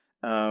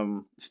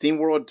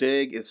 SteamWorld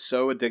Dig is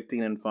so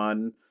addicting and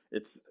fun.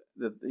 It's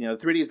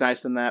 3D is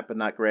nice in that, but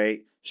not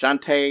great.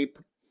 Shantae.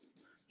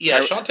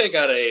 Yeah, Shantae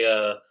got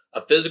a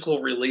physical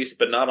release,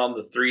 but not on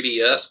the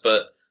 3DS.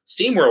 But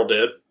SteamWorld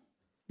did.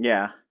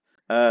 Yeah,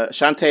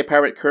 Shantae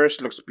Pirate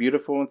Curse looks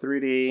beautiful in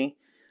 3D.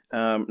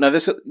 Now,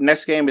 this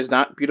next game is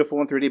not beautiful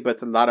in 3D, but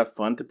it's a lot of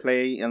fun to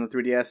play on the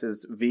 3DS.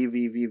 It's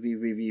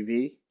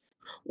VVVVVVV.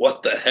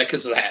 What the heck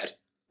is that?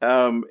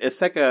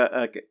 It's like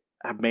a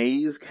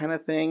maze kind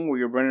of thing where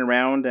you're running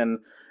around and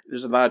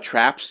there's a lot of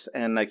traps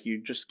and like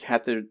you just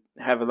have to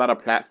have a lot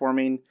of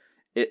platforming.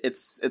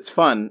 It's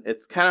fun.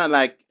 It's kind of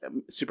like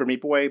Super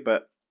Meat Boy,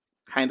 but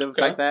kind of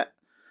like that.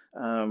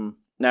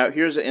 Now,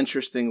 here's an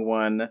interesting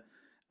one.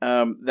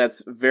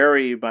 That's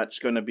very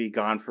much going to be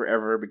gone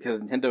forever because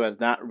Nintendo has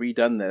not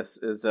redone this.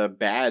 Is a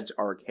Badge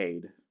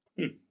Arcade.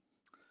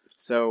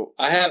 So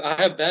I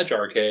have Badge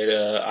Arcade.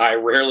 I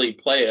rarely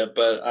play it,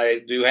 but I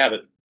do have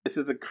it. This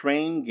is a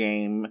crane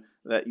game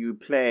that you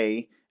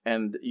play,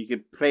 and you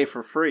could play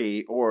for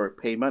free or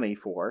pay money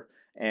for,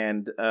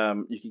 and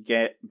you could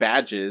get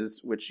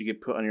badges which you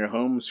could put on your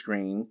home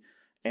screen,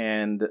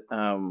 and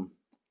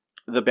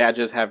the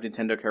badges have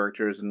Nintendo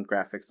characters and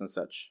graphics and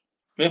such.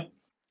 Yeah.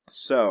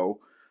 So.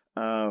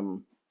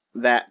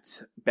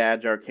 That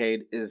Badge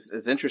Arcade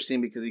is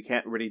interesting because you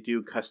can't really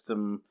do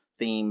custom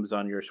themes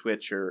on your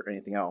Switch or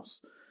anything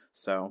else.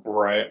 So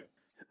right.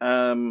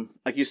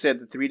 Like you said,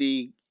 the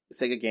 3D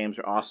Sega games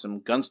are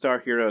awesome.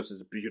 Gunstar Heroes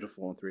is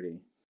beautiful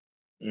in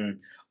 3D.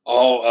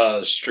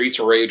 All Streets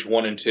of Rage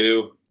 1 and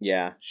 2.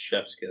 Yeah.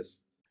 Chef's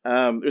kiss.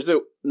 There's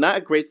not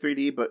a great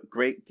 3D, but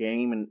great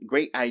game and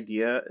great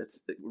idea.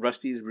 It's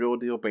Rusty's Real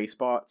Deal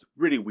Baseball. It's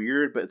really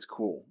weird, but it's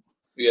cool.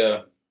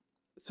 Yeah.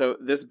 So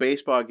this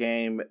baseball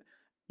game,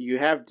 you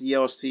have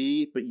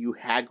DLC, but you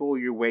haggle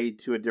your way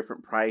to a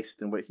different price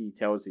than what he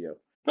tells you.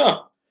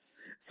 Huh.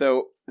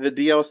 So the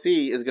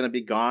DLC is going to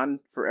be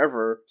gone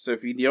forever. So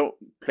if you don't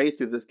play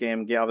through this game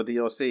and get all the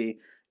DLC,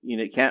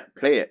 you can't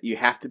play it. You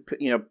have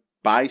to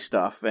buy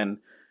stuff, and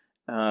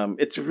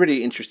it's a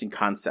really interesting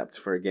concept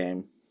for a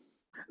game.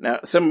 Now,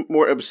 some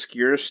more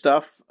obscure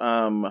stuff.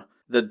 The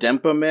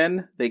Denpa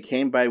Men, they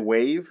came by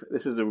Wave.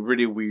 This is a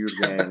really weird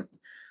game.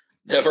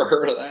 Never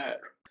heard of that.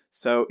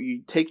 So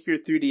you take your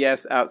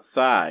 3DS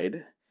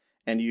outside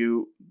and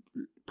you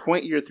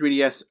point your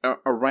 3DS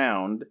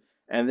around,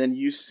 and then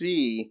you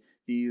see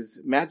these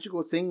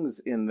magical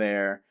things in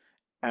there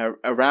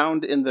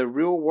around in the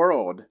real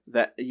world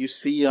that you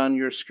see on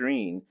your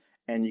screen,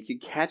 and you can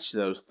catch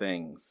those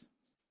things.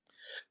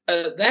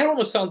 That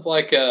almost sounds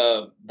like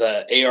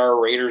the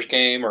AR Raiders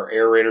game or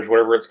Air Raiders,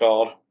 whatever it's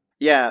called.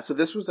 Yeah, so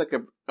this was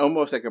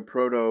almost like a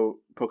proto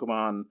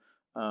Pokemon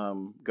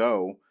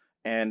Go.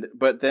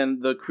 But then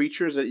the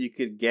creatures that you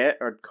could get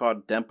are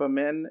called Denpa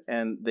Men,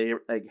 and they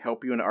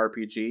help you in an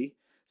RPG.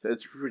 So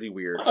it's really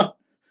weird. Huh.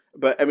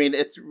 But I mean,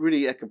 it's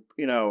really like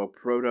a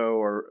proto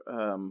or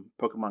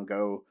Pokemon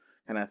Go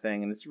kind of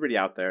thing, and it's really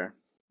out there.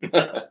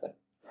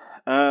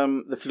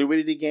 The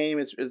Fluidity game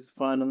is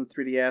fun on the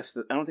 3DS.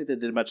 I don't think they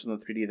did much on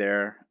the 3D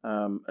there.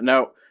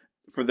 Now,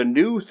 for the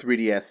new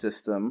 3DS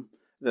system,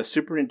 the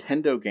Super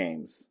Nintendo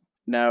games.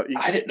 Now,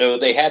 I didn't know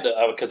they had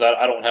because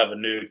I don't have a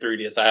new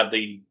 3DS. I have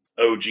the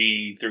OG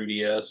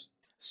 3DS.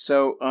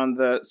 So on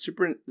the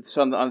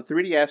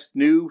 3DS,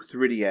 new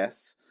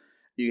 3DS,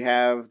 you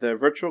have the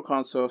Virtual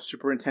Console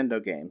Super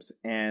Nintendo games,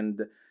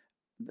 and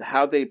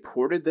how they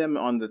ported them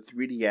on the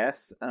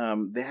 3DS.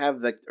 They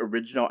have the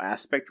original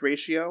aspect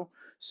ratio,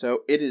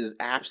 so it is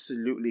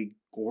absolutely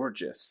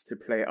gorgeous to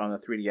play on the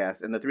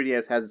 3DS, and the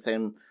 3DS has the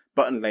same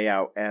button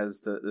layout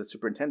as the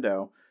Super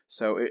Nintendo,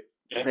 so it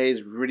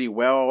plays really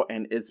well,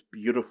 and it's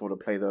beautiful to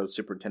play those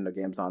Super Nintendo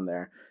games on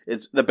there.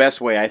 It's the best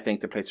way, I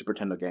think, to play Super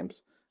Nintendo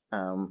games.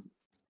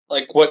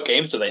 Like, what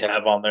games do they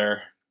have on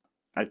there?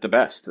 Like, the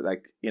best.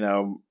 Like,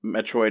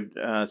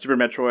 Metroid, Super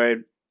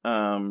Metroid,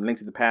 Link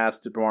to the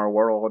Past, Super Mario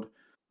World.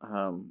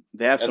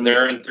 They have and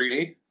they're in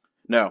 3D?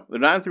 No, they're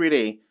not in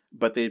 3D,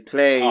 but they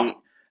play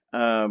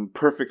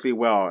perfectly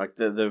well. Like,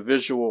 the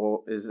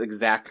visual is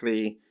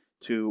exactly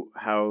to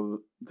how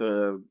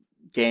the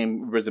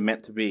game was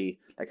meant to be,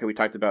 like how we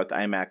talked about the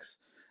IMAX.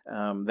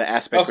 The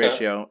aspect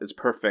ratio is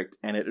perfect,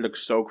 and it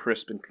looks so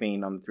crisp and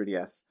clean on the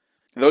 3DS.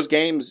 Those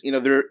games,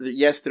 there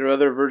are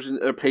other versions,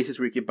 or places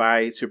where you could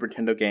buy Super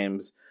Nintendo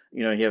games.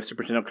 You have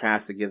Super Nintendo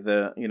Classic, you have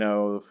the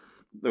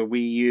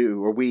Wii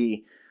U or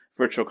Wii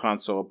Virtual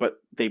Console,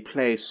 but they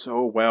play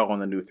so well on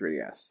the new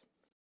 3DS.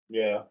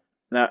 Yeah.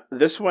 Now,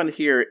 this one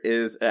here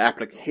is an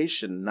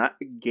application, not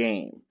a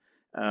game,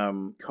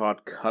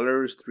 called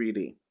Colors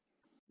 3D.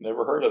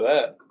 Never heard of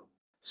that.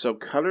 So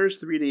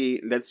Colors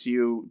 3D lets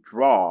you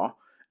draw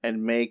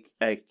and make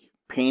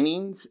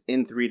paintings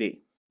in 3D.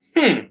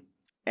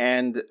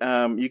 And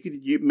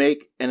you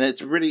make, and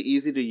it's really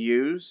easy to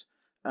use.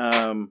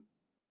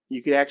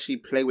 You could actually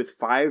play with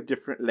 5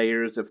 different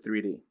layers of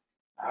 3D.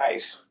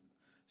 Nice.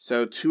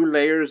 So 2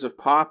 layers of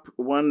pop,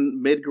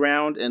 1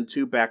 mid-ground, and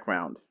 2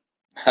 background.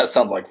 That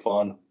sounds like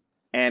fun.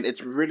 And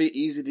it's really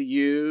easy to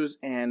use,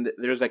 and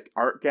there's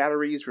art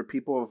galleries where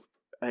people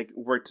have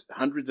worked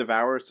hundreds of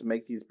hours to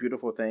make these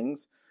beautiful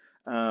things.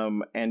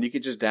 And you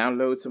could just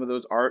download some of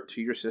those art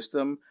to your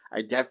system.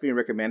 I definitely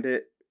recommend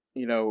it.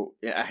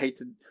 I hate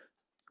to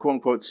quote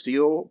unquote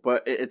steal,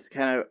 but it's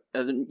kind of,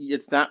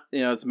 it's not,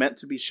 it's meant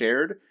to be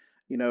shared.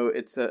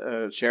 it's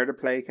a share to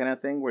play kind of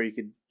thing where you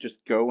could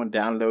just go and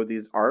download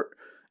these art,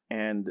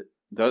 and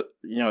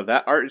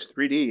that art is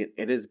 3D.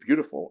 It is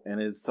beautiful,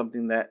 and it's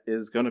something that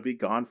is going to be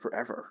gone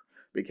forever,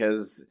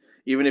 because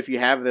even if you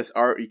have this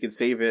art, you can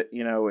save it.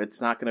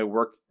 It's not going to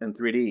work in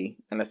 3D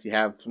unless you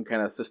have some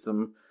kind of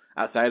system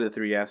outside of the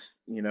 3DS,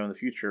 in the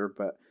future.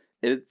 But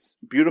it's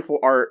beautiful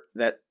art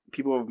that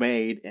people have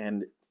made,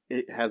 and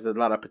it has a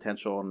lot of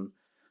potential, and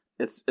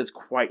it's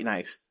quite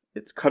nice.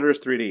 It's Cutters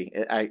 3D.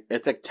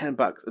 It's like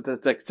 $10.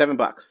 It's like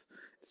 $7.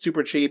 It's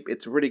super cheap.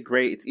 It's really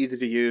great. It's easy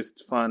to use.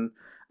 It's fun.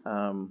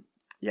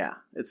 Yeah,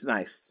 it's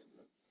nice.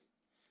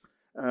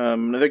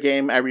 Another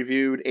game I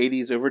reviewed,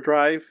 80s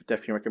Overdrive.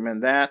 Definitely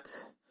recommend that.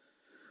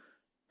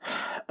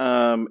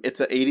 It's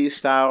an 80s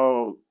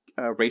style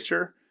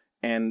racer,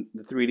 and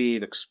the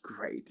 3D looks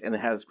great, and it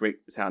has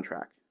great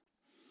soundtrack.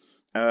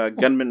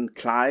 Gunman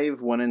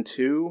Clive 1 and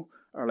 2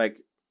 are like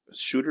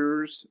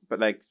shooters, but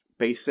like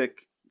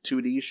basic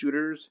 2D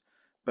shooters,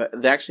 but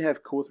they actually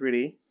have cool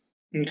 3D.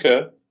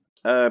 Okay.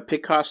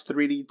 Picross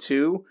 3D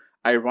 2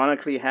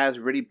 ironically has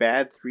really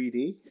bad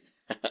 3D.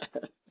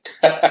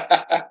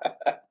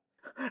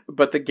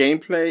 But the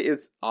gameplay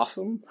is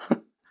awesome.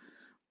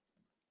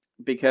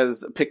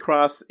 Because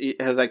Picross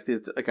has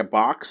like a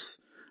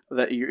box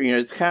that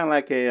it's kind of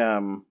like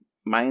a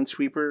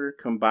Minesweeper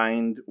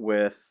combined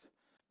with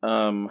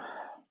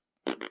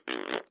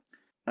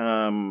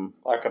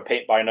like a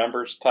paint by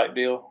numbers type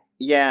deal.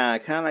 Yeah,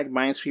 kind of like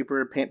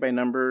Minesweeper, paint by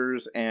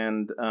numbers,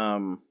 and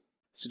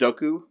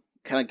Sudoku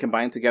kind of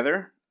combined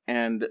together.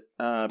 And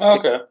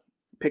okay.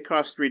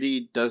 Picross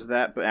 3D does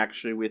that, but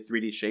actually with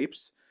 3D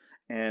shapes.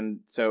 And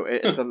so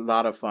it's a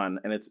lot of fun,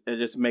 and it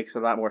just makes a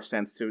lot more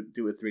sense to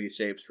do with 3D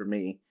shapes for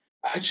me.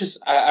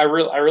 I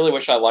really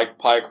wish I liked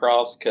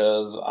Picross,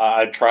 because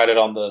I tried it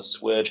on the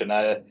Switch, and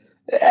I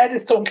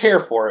just don't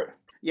care for it.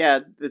 Yeah,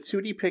 the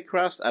 2D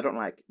Picross I don't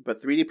like, but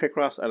 3D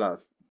Picross I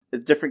love.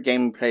 It's a different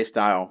gameplay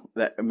style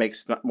that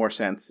makes more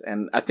sense,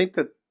 and I think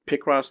that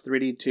Picross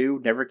 3D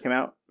 2 never came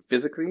out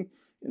physically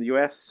in the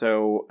US,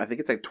 so I think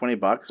it's like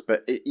 $20,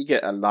 but you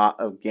get a lot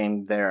of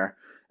game there,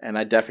 and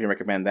I definitely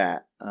recommend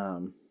that.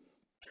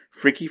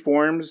 Freaky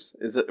Forms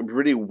is a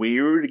really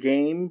weird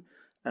game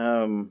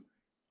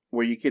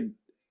where you could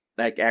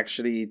like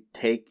actually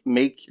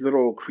make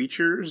little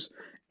creatures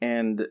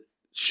and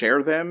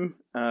share them.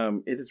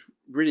 It's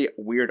really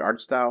weird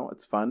art style.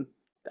 It's fun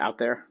out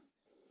there.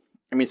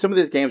 I mean, some of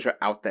these games are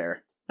out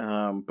there,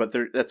 but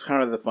that's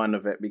kind of the fun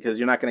of it, because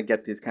you're not going to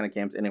get these kind of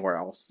games anywhere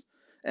else.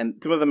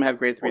 And some of them have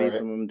great 3D, right.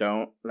 Some of them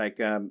don't.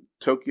 Like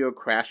Tokyo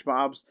Crash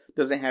Mobs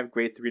doesn't have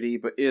great 3D,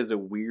 but is a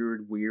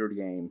weird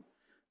game.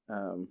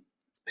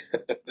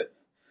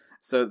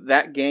 So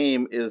that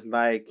game is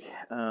like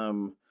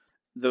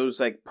those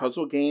like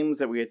puzzle games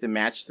that we have to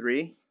match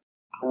 3.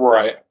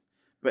 Right.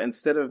 But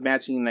instead of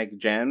matching like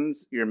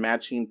gems, you're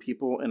matching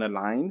people in a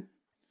line.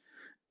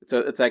 So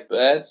it's like...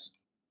 That's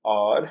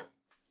odd.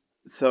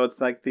 So it's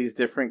like these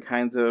different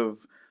kinds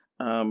of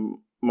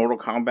Mortal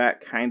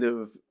Kombat kind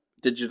of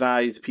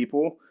digitized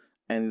people,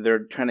 and they're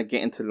trying to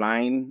get into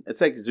line.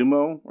 It's like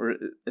Zumo, or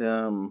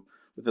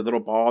with a little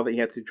ball that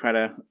you have to try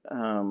to...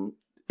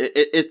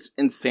 It's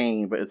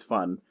insane, but it's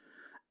fun.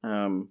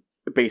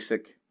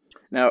 Basic.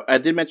 Now, I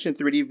did mention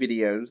 3D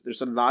videos.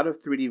 There's a lot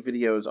of 3D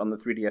videos on the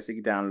 3DS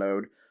you can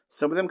download.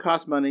 Some of them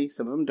cost money,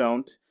 some of them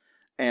don't.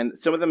 And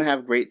some of them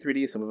have great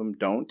 3D, some of them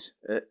don't.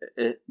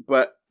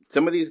 But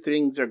some of these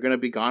things are going to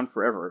be gone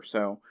forever.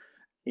 So,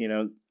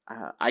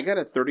 I got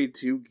a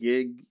 32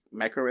 gig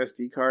micro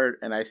SD card,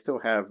 and I still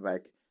have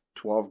like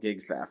 12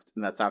 gigs left.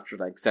 And that's after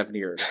like 7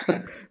 years.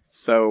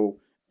 So...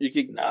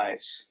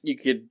 Nice. You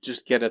could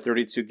just get a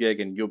 32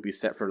 gig and you'll be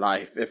set for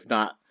life. If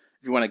not,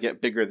 if you want to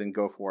get bigger, then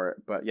go for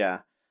it. But yeah,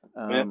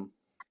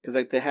 because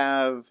like they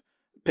have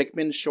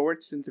Pikmin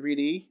shorts in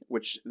 3D,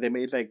 which they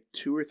made like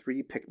 2 or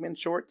 3 Pikmin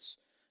shorts.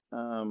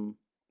 The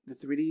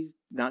 3D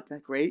not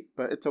that great,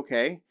 but it's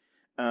okay.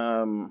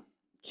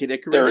 Kid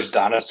Icarus. There's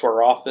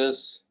Dinosaur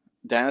Office,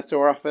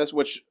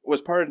 which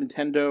was part of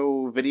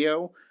Nintendo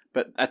Video,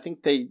 but I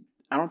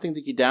don't think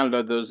they can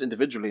download those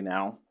individually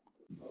now.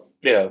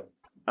 Yeah.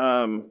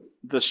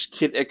 The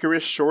Kid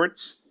Icarus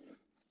shorts.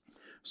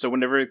 So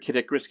whenever Kid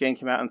Icarus game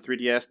came out on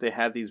 3DS, they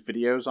had these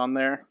videos on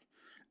there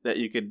that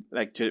you could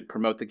like to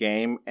promote the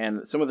game,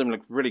 and some of them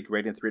look really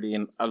great in 3D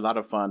and a lot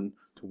of fun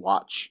to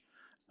watch.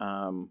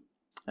 And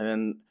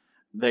then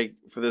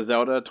for the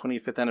Zelda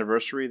 25th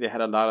anniversary, they had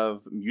a lot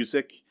of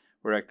music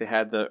where like they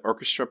had the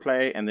orchestra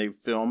play, and they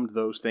filmed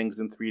those things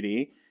in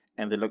 3D,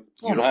 and they look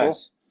beautiful. Oh,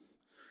 nice.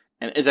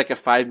 And it's like a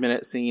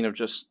 5-minute scene of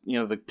just,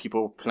 the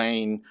people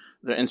playing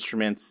their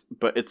instruments,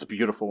 but it's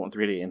beautiful in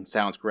 3D and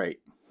sounds great.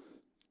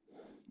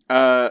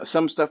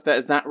 Some stuff that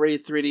is not really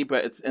 3D,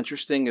 but it's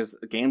interesting, is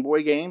Game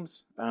Boy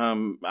games.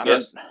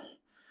 There's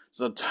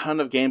a ton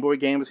of Game Boy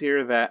games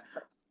here that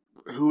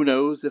who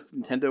knows if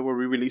Nintendo will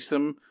re-release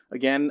them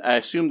again. I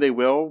assume they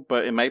will,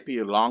 but it might be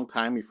a long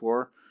time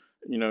before.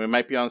 It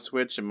might be on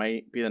Switch. It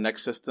might be the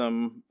next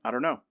system. I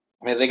don't know.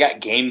 I mean, they got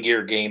Game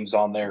Gear games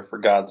on there, for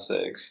God's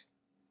sakes.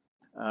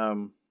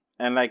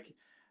 And like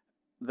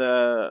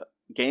the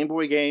Game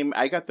Boy game,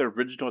 I got the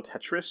original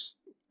Tetris,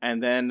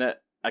 and then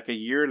like a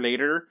year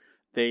later,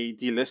 they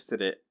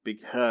delisted it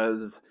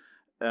because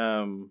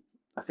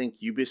I think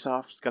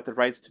Ubisoft's got the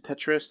rights to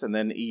Tetris, and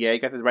then EA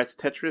got the rights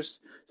to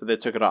Tetris, so they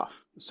took it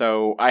off.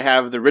 So I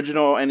have the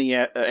original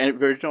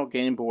original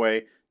Game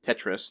Boy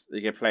Tetris that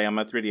you can play on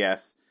my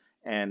 3DS,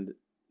 and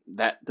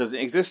that doesn't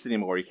exist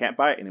anymore. You can't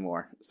buy it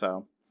anymore.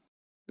 So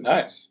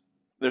Nice.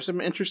 there's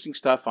some interesting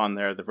stuff on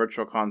there, the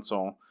Virtual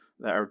Console,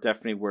 that are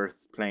definitely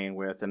worth playing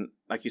with. And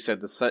like you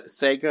said, the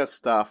Sega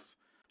stuff,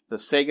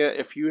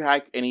 if you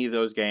like any of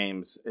those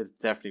games, it's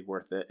definitely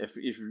worth it. If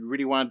you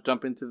really want to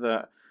jump into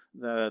the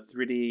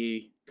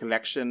 3D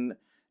collection,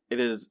 it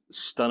is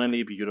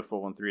stunningly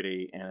beautiful in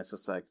 3D, and it's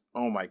just like,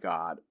 oh my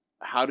god,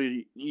 how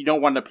do you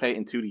don't want to play it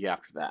in 2D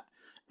after that?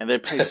 And they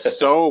play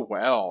so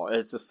well.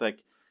 It's just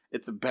like,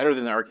 it's better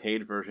than the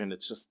arcade version.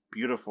 It's just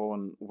beautiful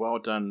and well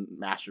done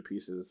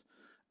masterpieces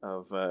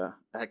of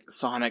like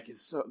Sonic.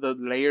 The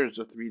layers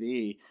of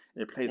 3D.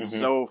 It plays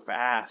so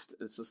fast.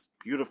 It's just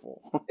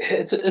beautiful.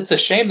 It's a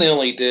shame they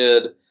only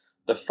did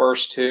the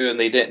first two and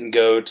they didn't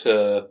go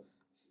to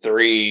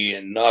 3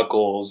 and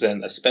Knuckles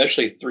and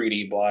especially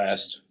 3D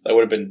Blast. That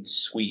would have been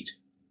sweet.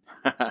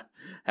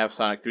 Have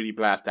Sonic 3D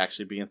Blast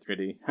actually be in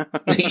 3D.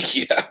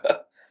 Yeah.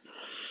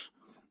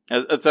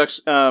 It's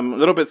actually a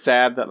little bit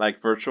sad that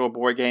like Virtual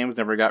Boy games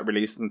never got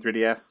released in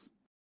 3DS.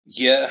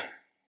 Yeah.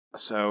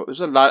 So there's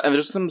a lot, and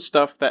there's some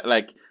stuff that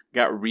like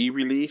got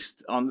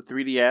re-released on the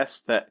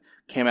 3DS that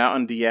came out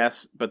on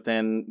DS, but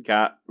then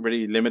got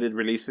really limited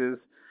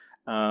releases.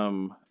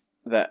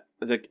 That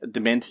like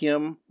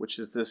Dementium, which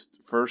is this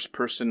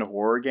first-person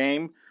horror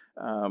game,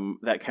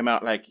 that came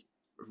out like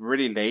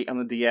really late on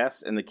the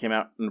DS, and they came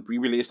out and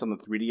re-released on the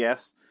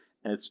 3DS,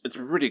 and it's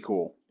really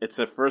cool. It's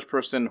a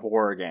first-person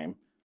horror game.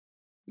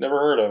 Never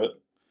heard of it.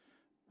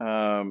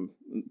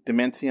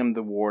 Dementium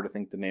the Ward, I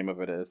think the name of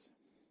it is.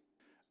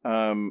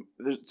 So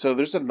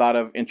there's a lot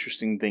of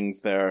interesting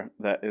things there.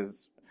 That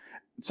is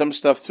some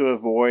stuff to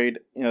avoid.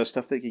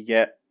 Stuff that you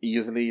get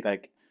easily,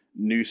 like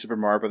New Super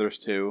Mario Brothers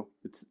 2.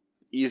 It's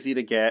easy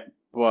to get,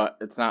 but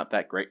it's not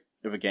that great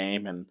of a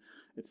game, and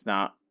it's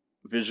not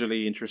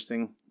visually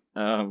interesting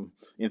in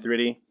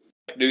 3D.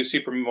 New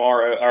Super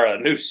Mario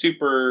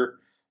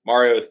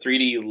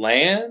 3D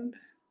Land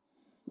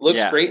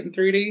looks great in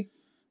 3D.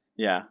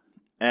 Yeah,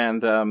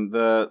 and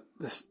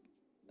this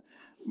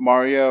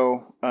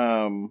Mario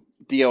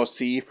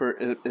DLC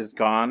is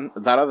gone. A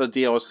lot of the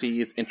DLC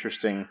is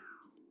interesting.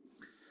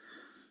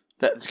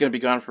 That's going to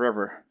be gone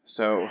forever.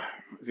 So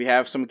if you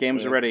have some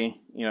games already,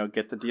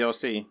 get the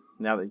DLC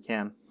now that you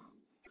can.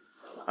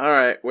 All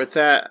right, with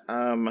that,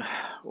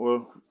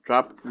 we'll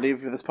leave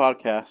this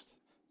podcast.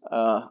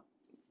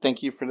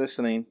 Thank you for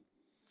listening.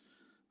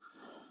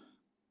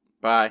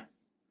 Bye.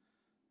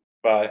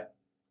 Bye.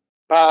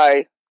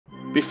 Bye.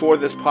 Before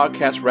this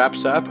podcast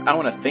wraps up, I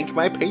want to thank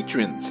my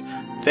patrons.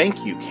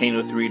 Thank you,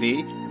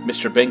 Kano3D,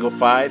 Mr. Bengal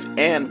 5,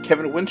 and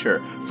Kevin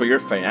Winter for your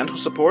financial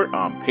support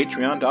on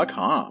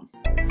Patreon.com.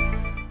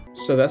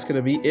 So that's going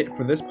to be it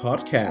for this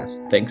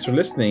podcast. Thanks for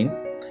listening.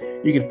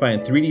 You can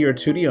find 3D or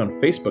 2D on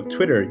Facebook,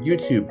 Twitter,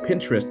 YouTube,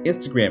 Pinterest,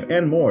 Instagram,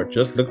 and more.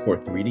 Just look for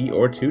 3D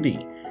or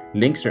 2D.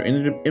 Links are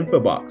in the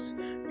info box.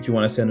 If you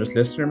want to send us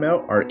listener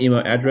mail, our email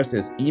address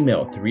is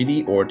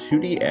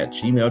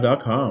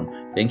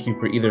email3dortwo@gmail.com. Thank you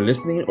for either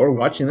listening or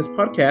watching this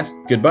podcast.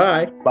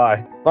 Goodbye.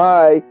 Bye.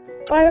 Bye.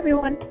 Bye,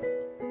 everyone.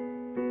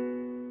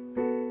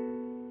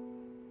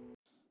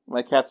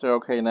 My cats are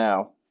okay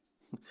now.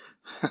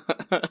 I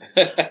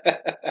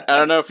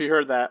don't know if you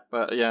heard that,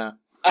 but yeah.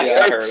 I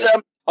heard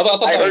something.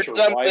 I heard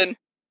something. Wife.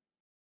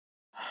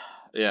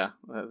 Yeah,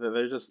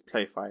 they just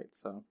play fight,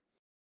 so.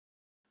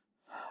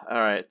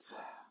 Alright.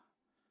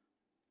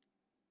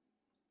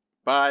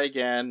 Bye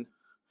again.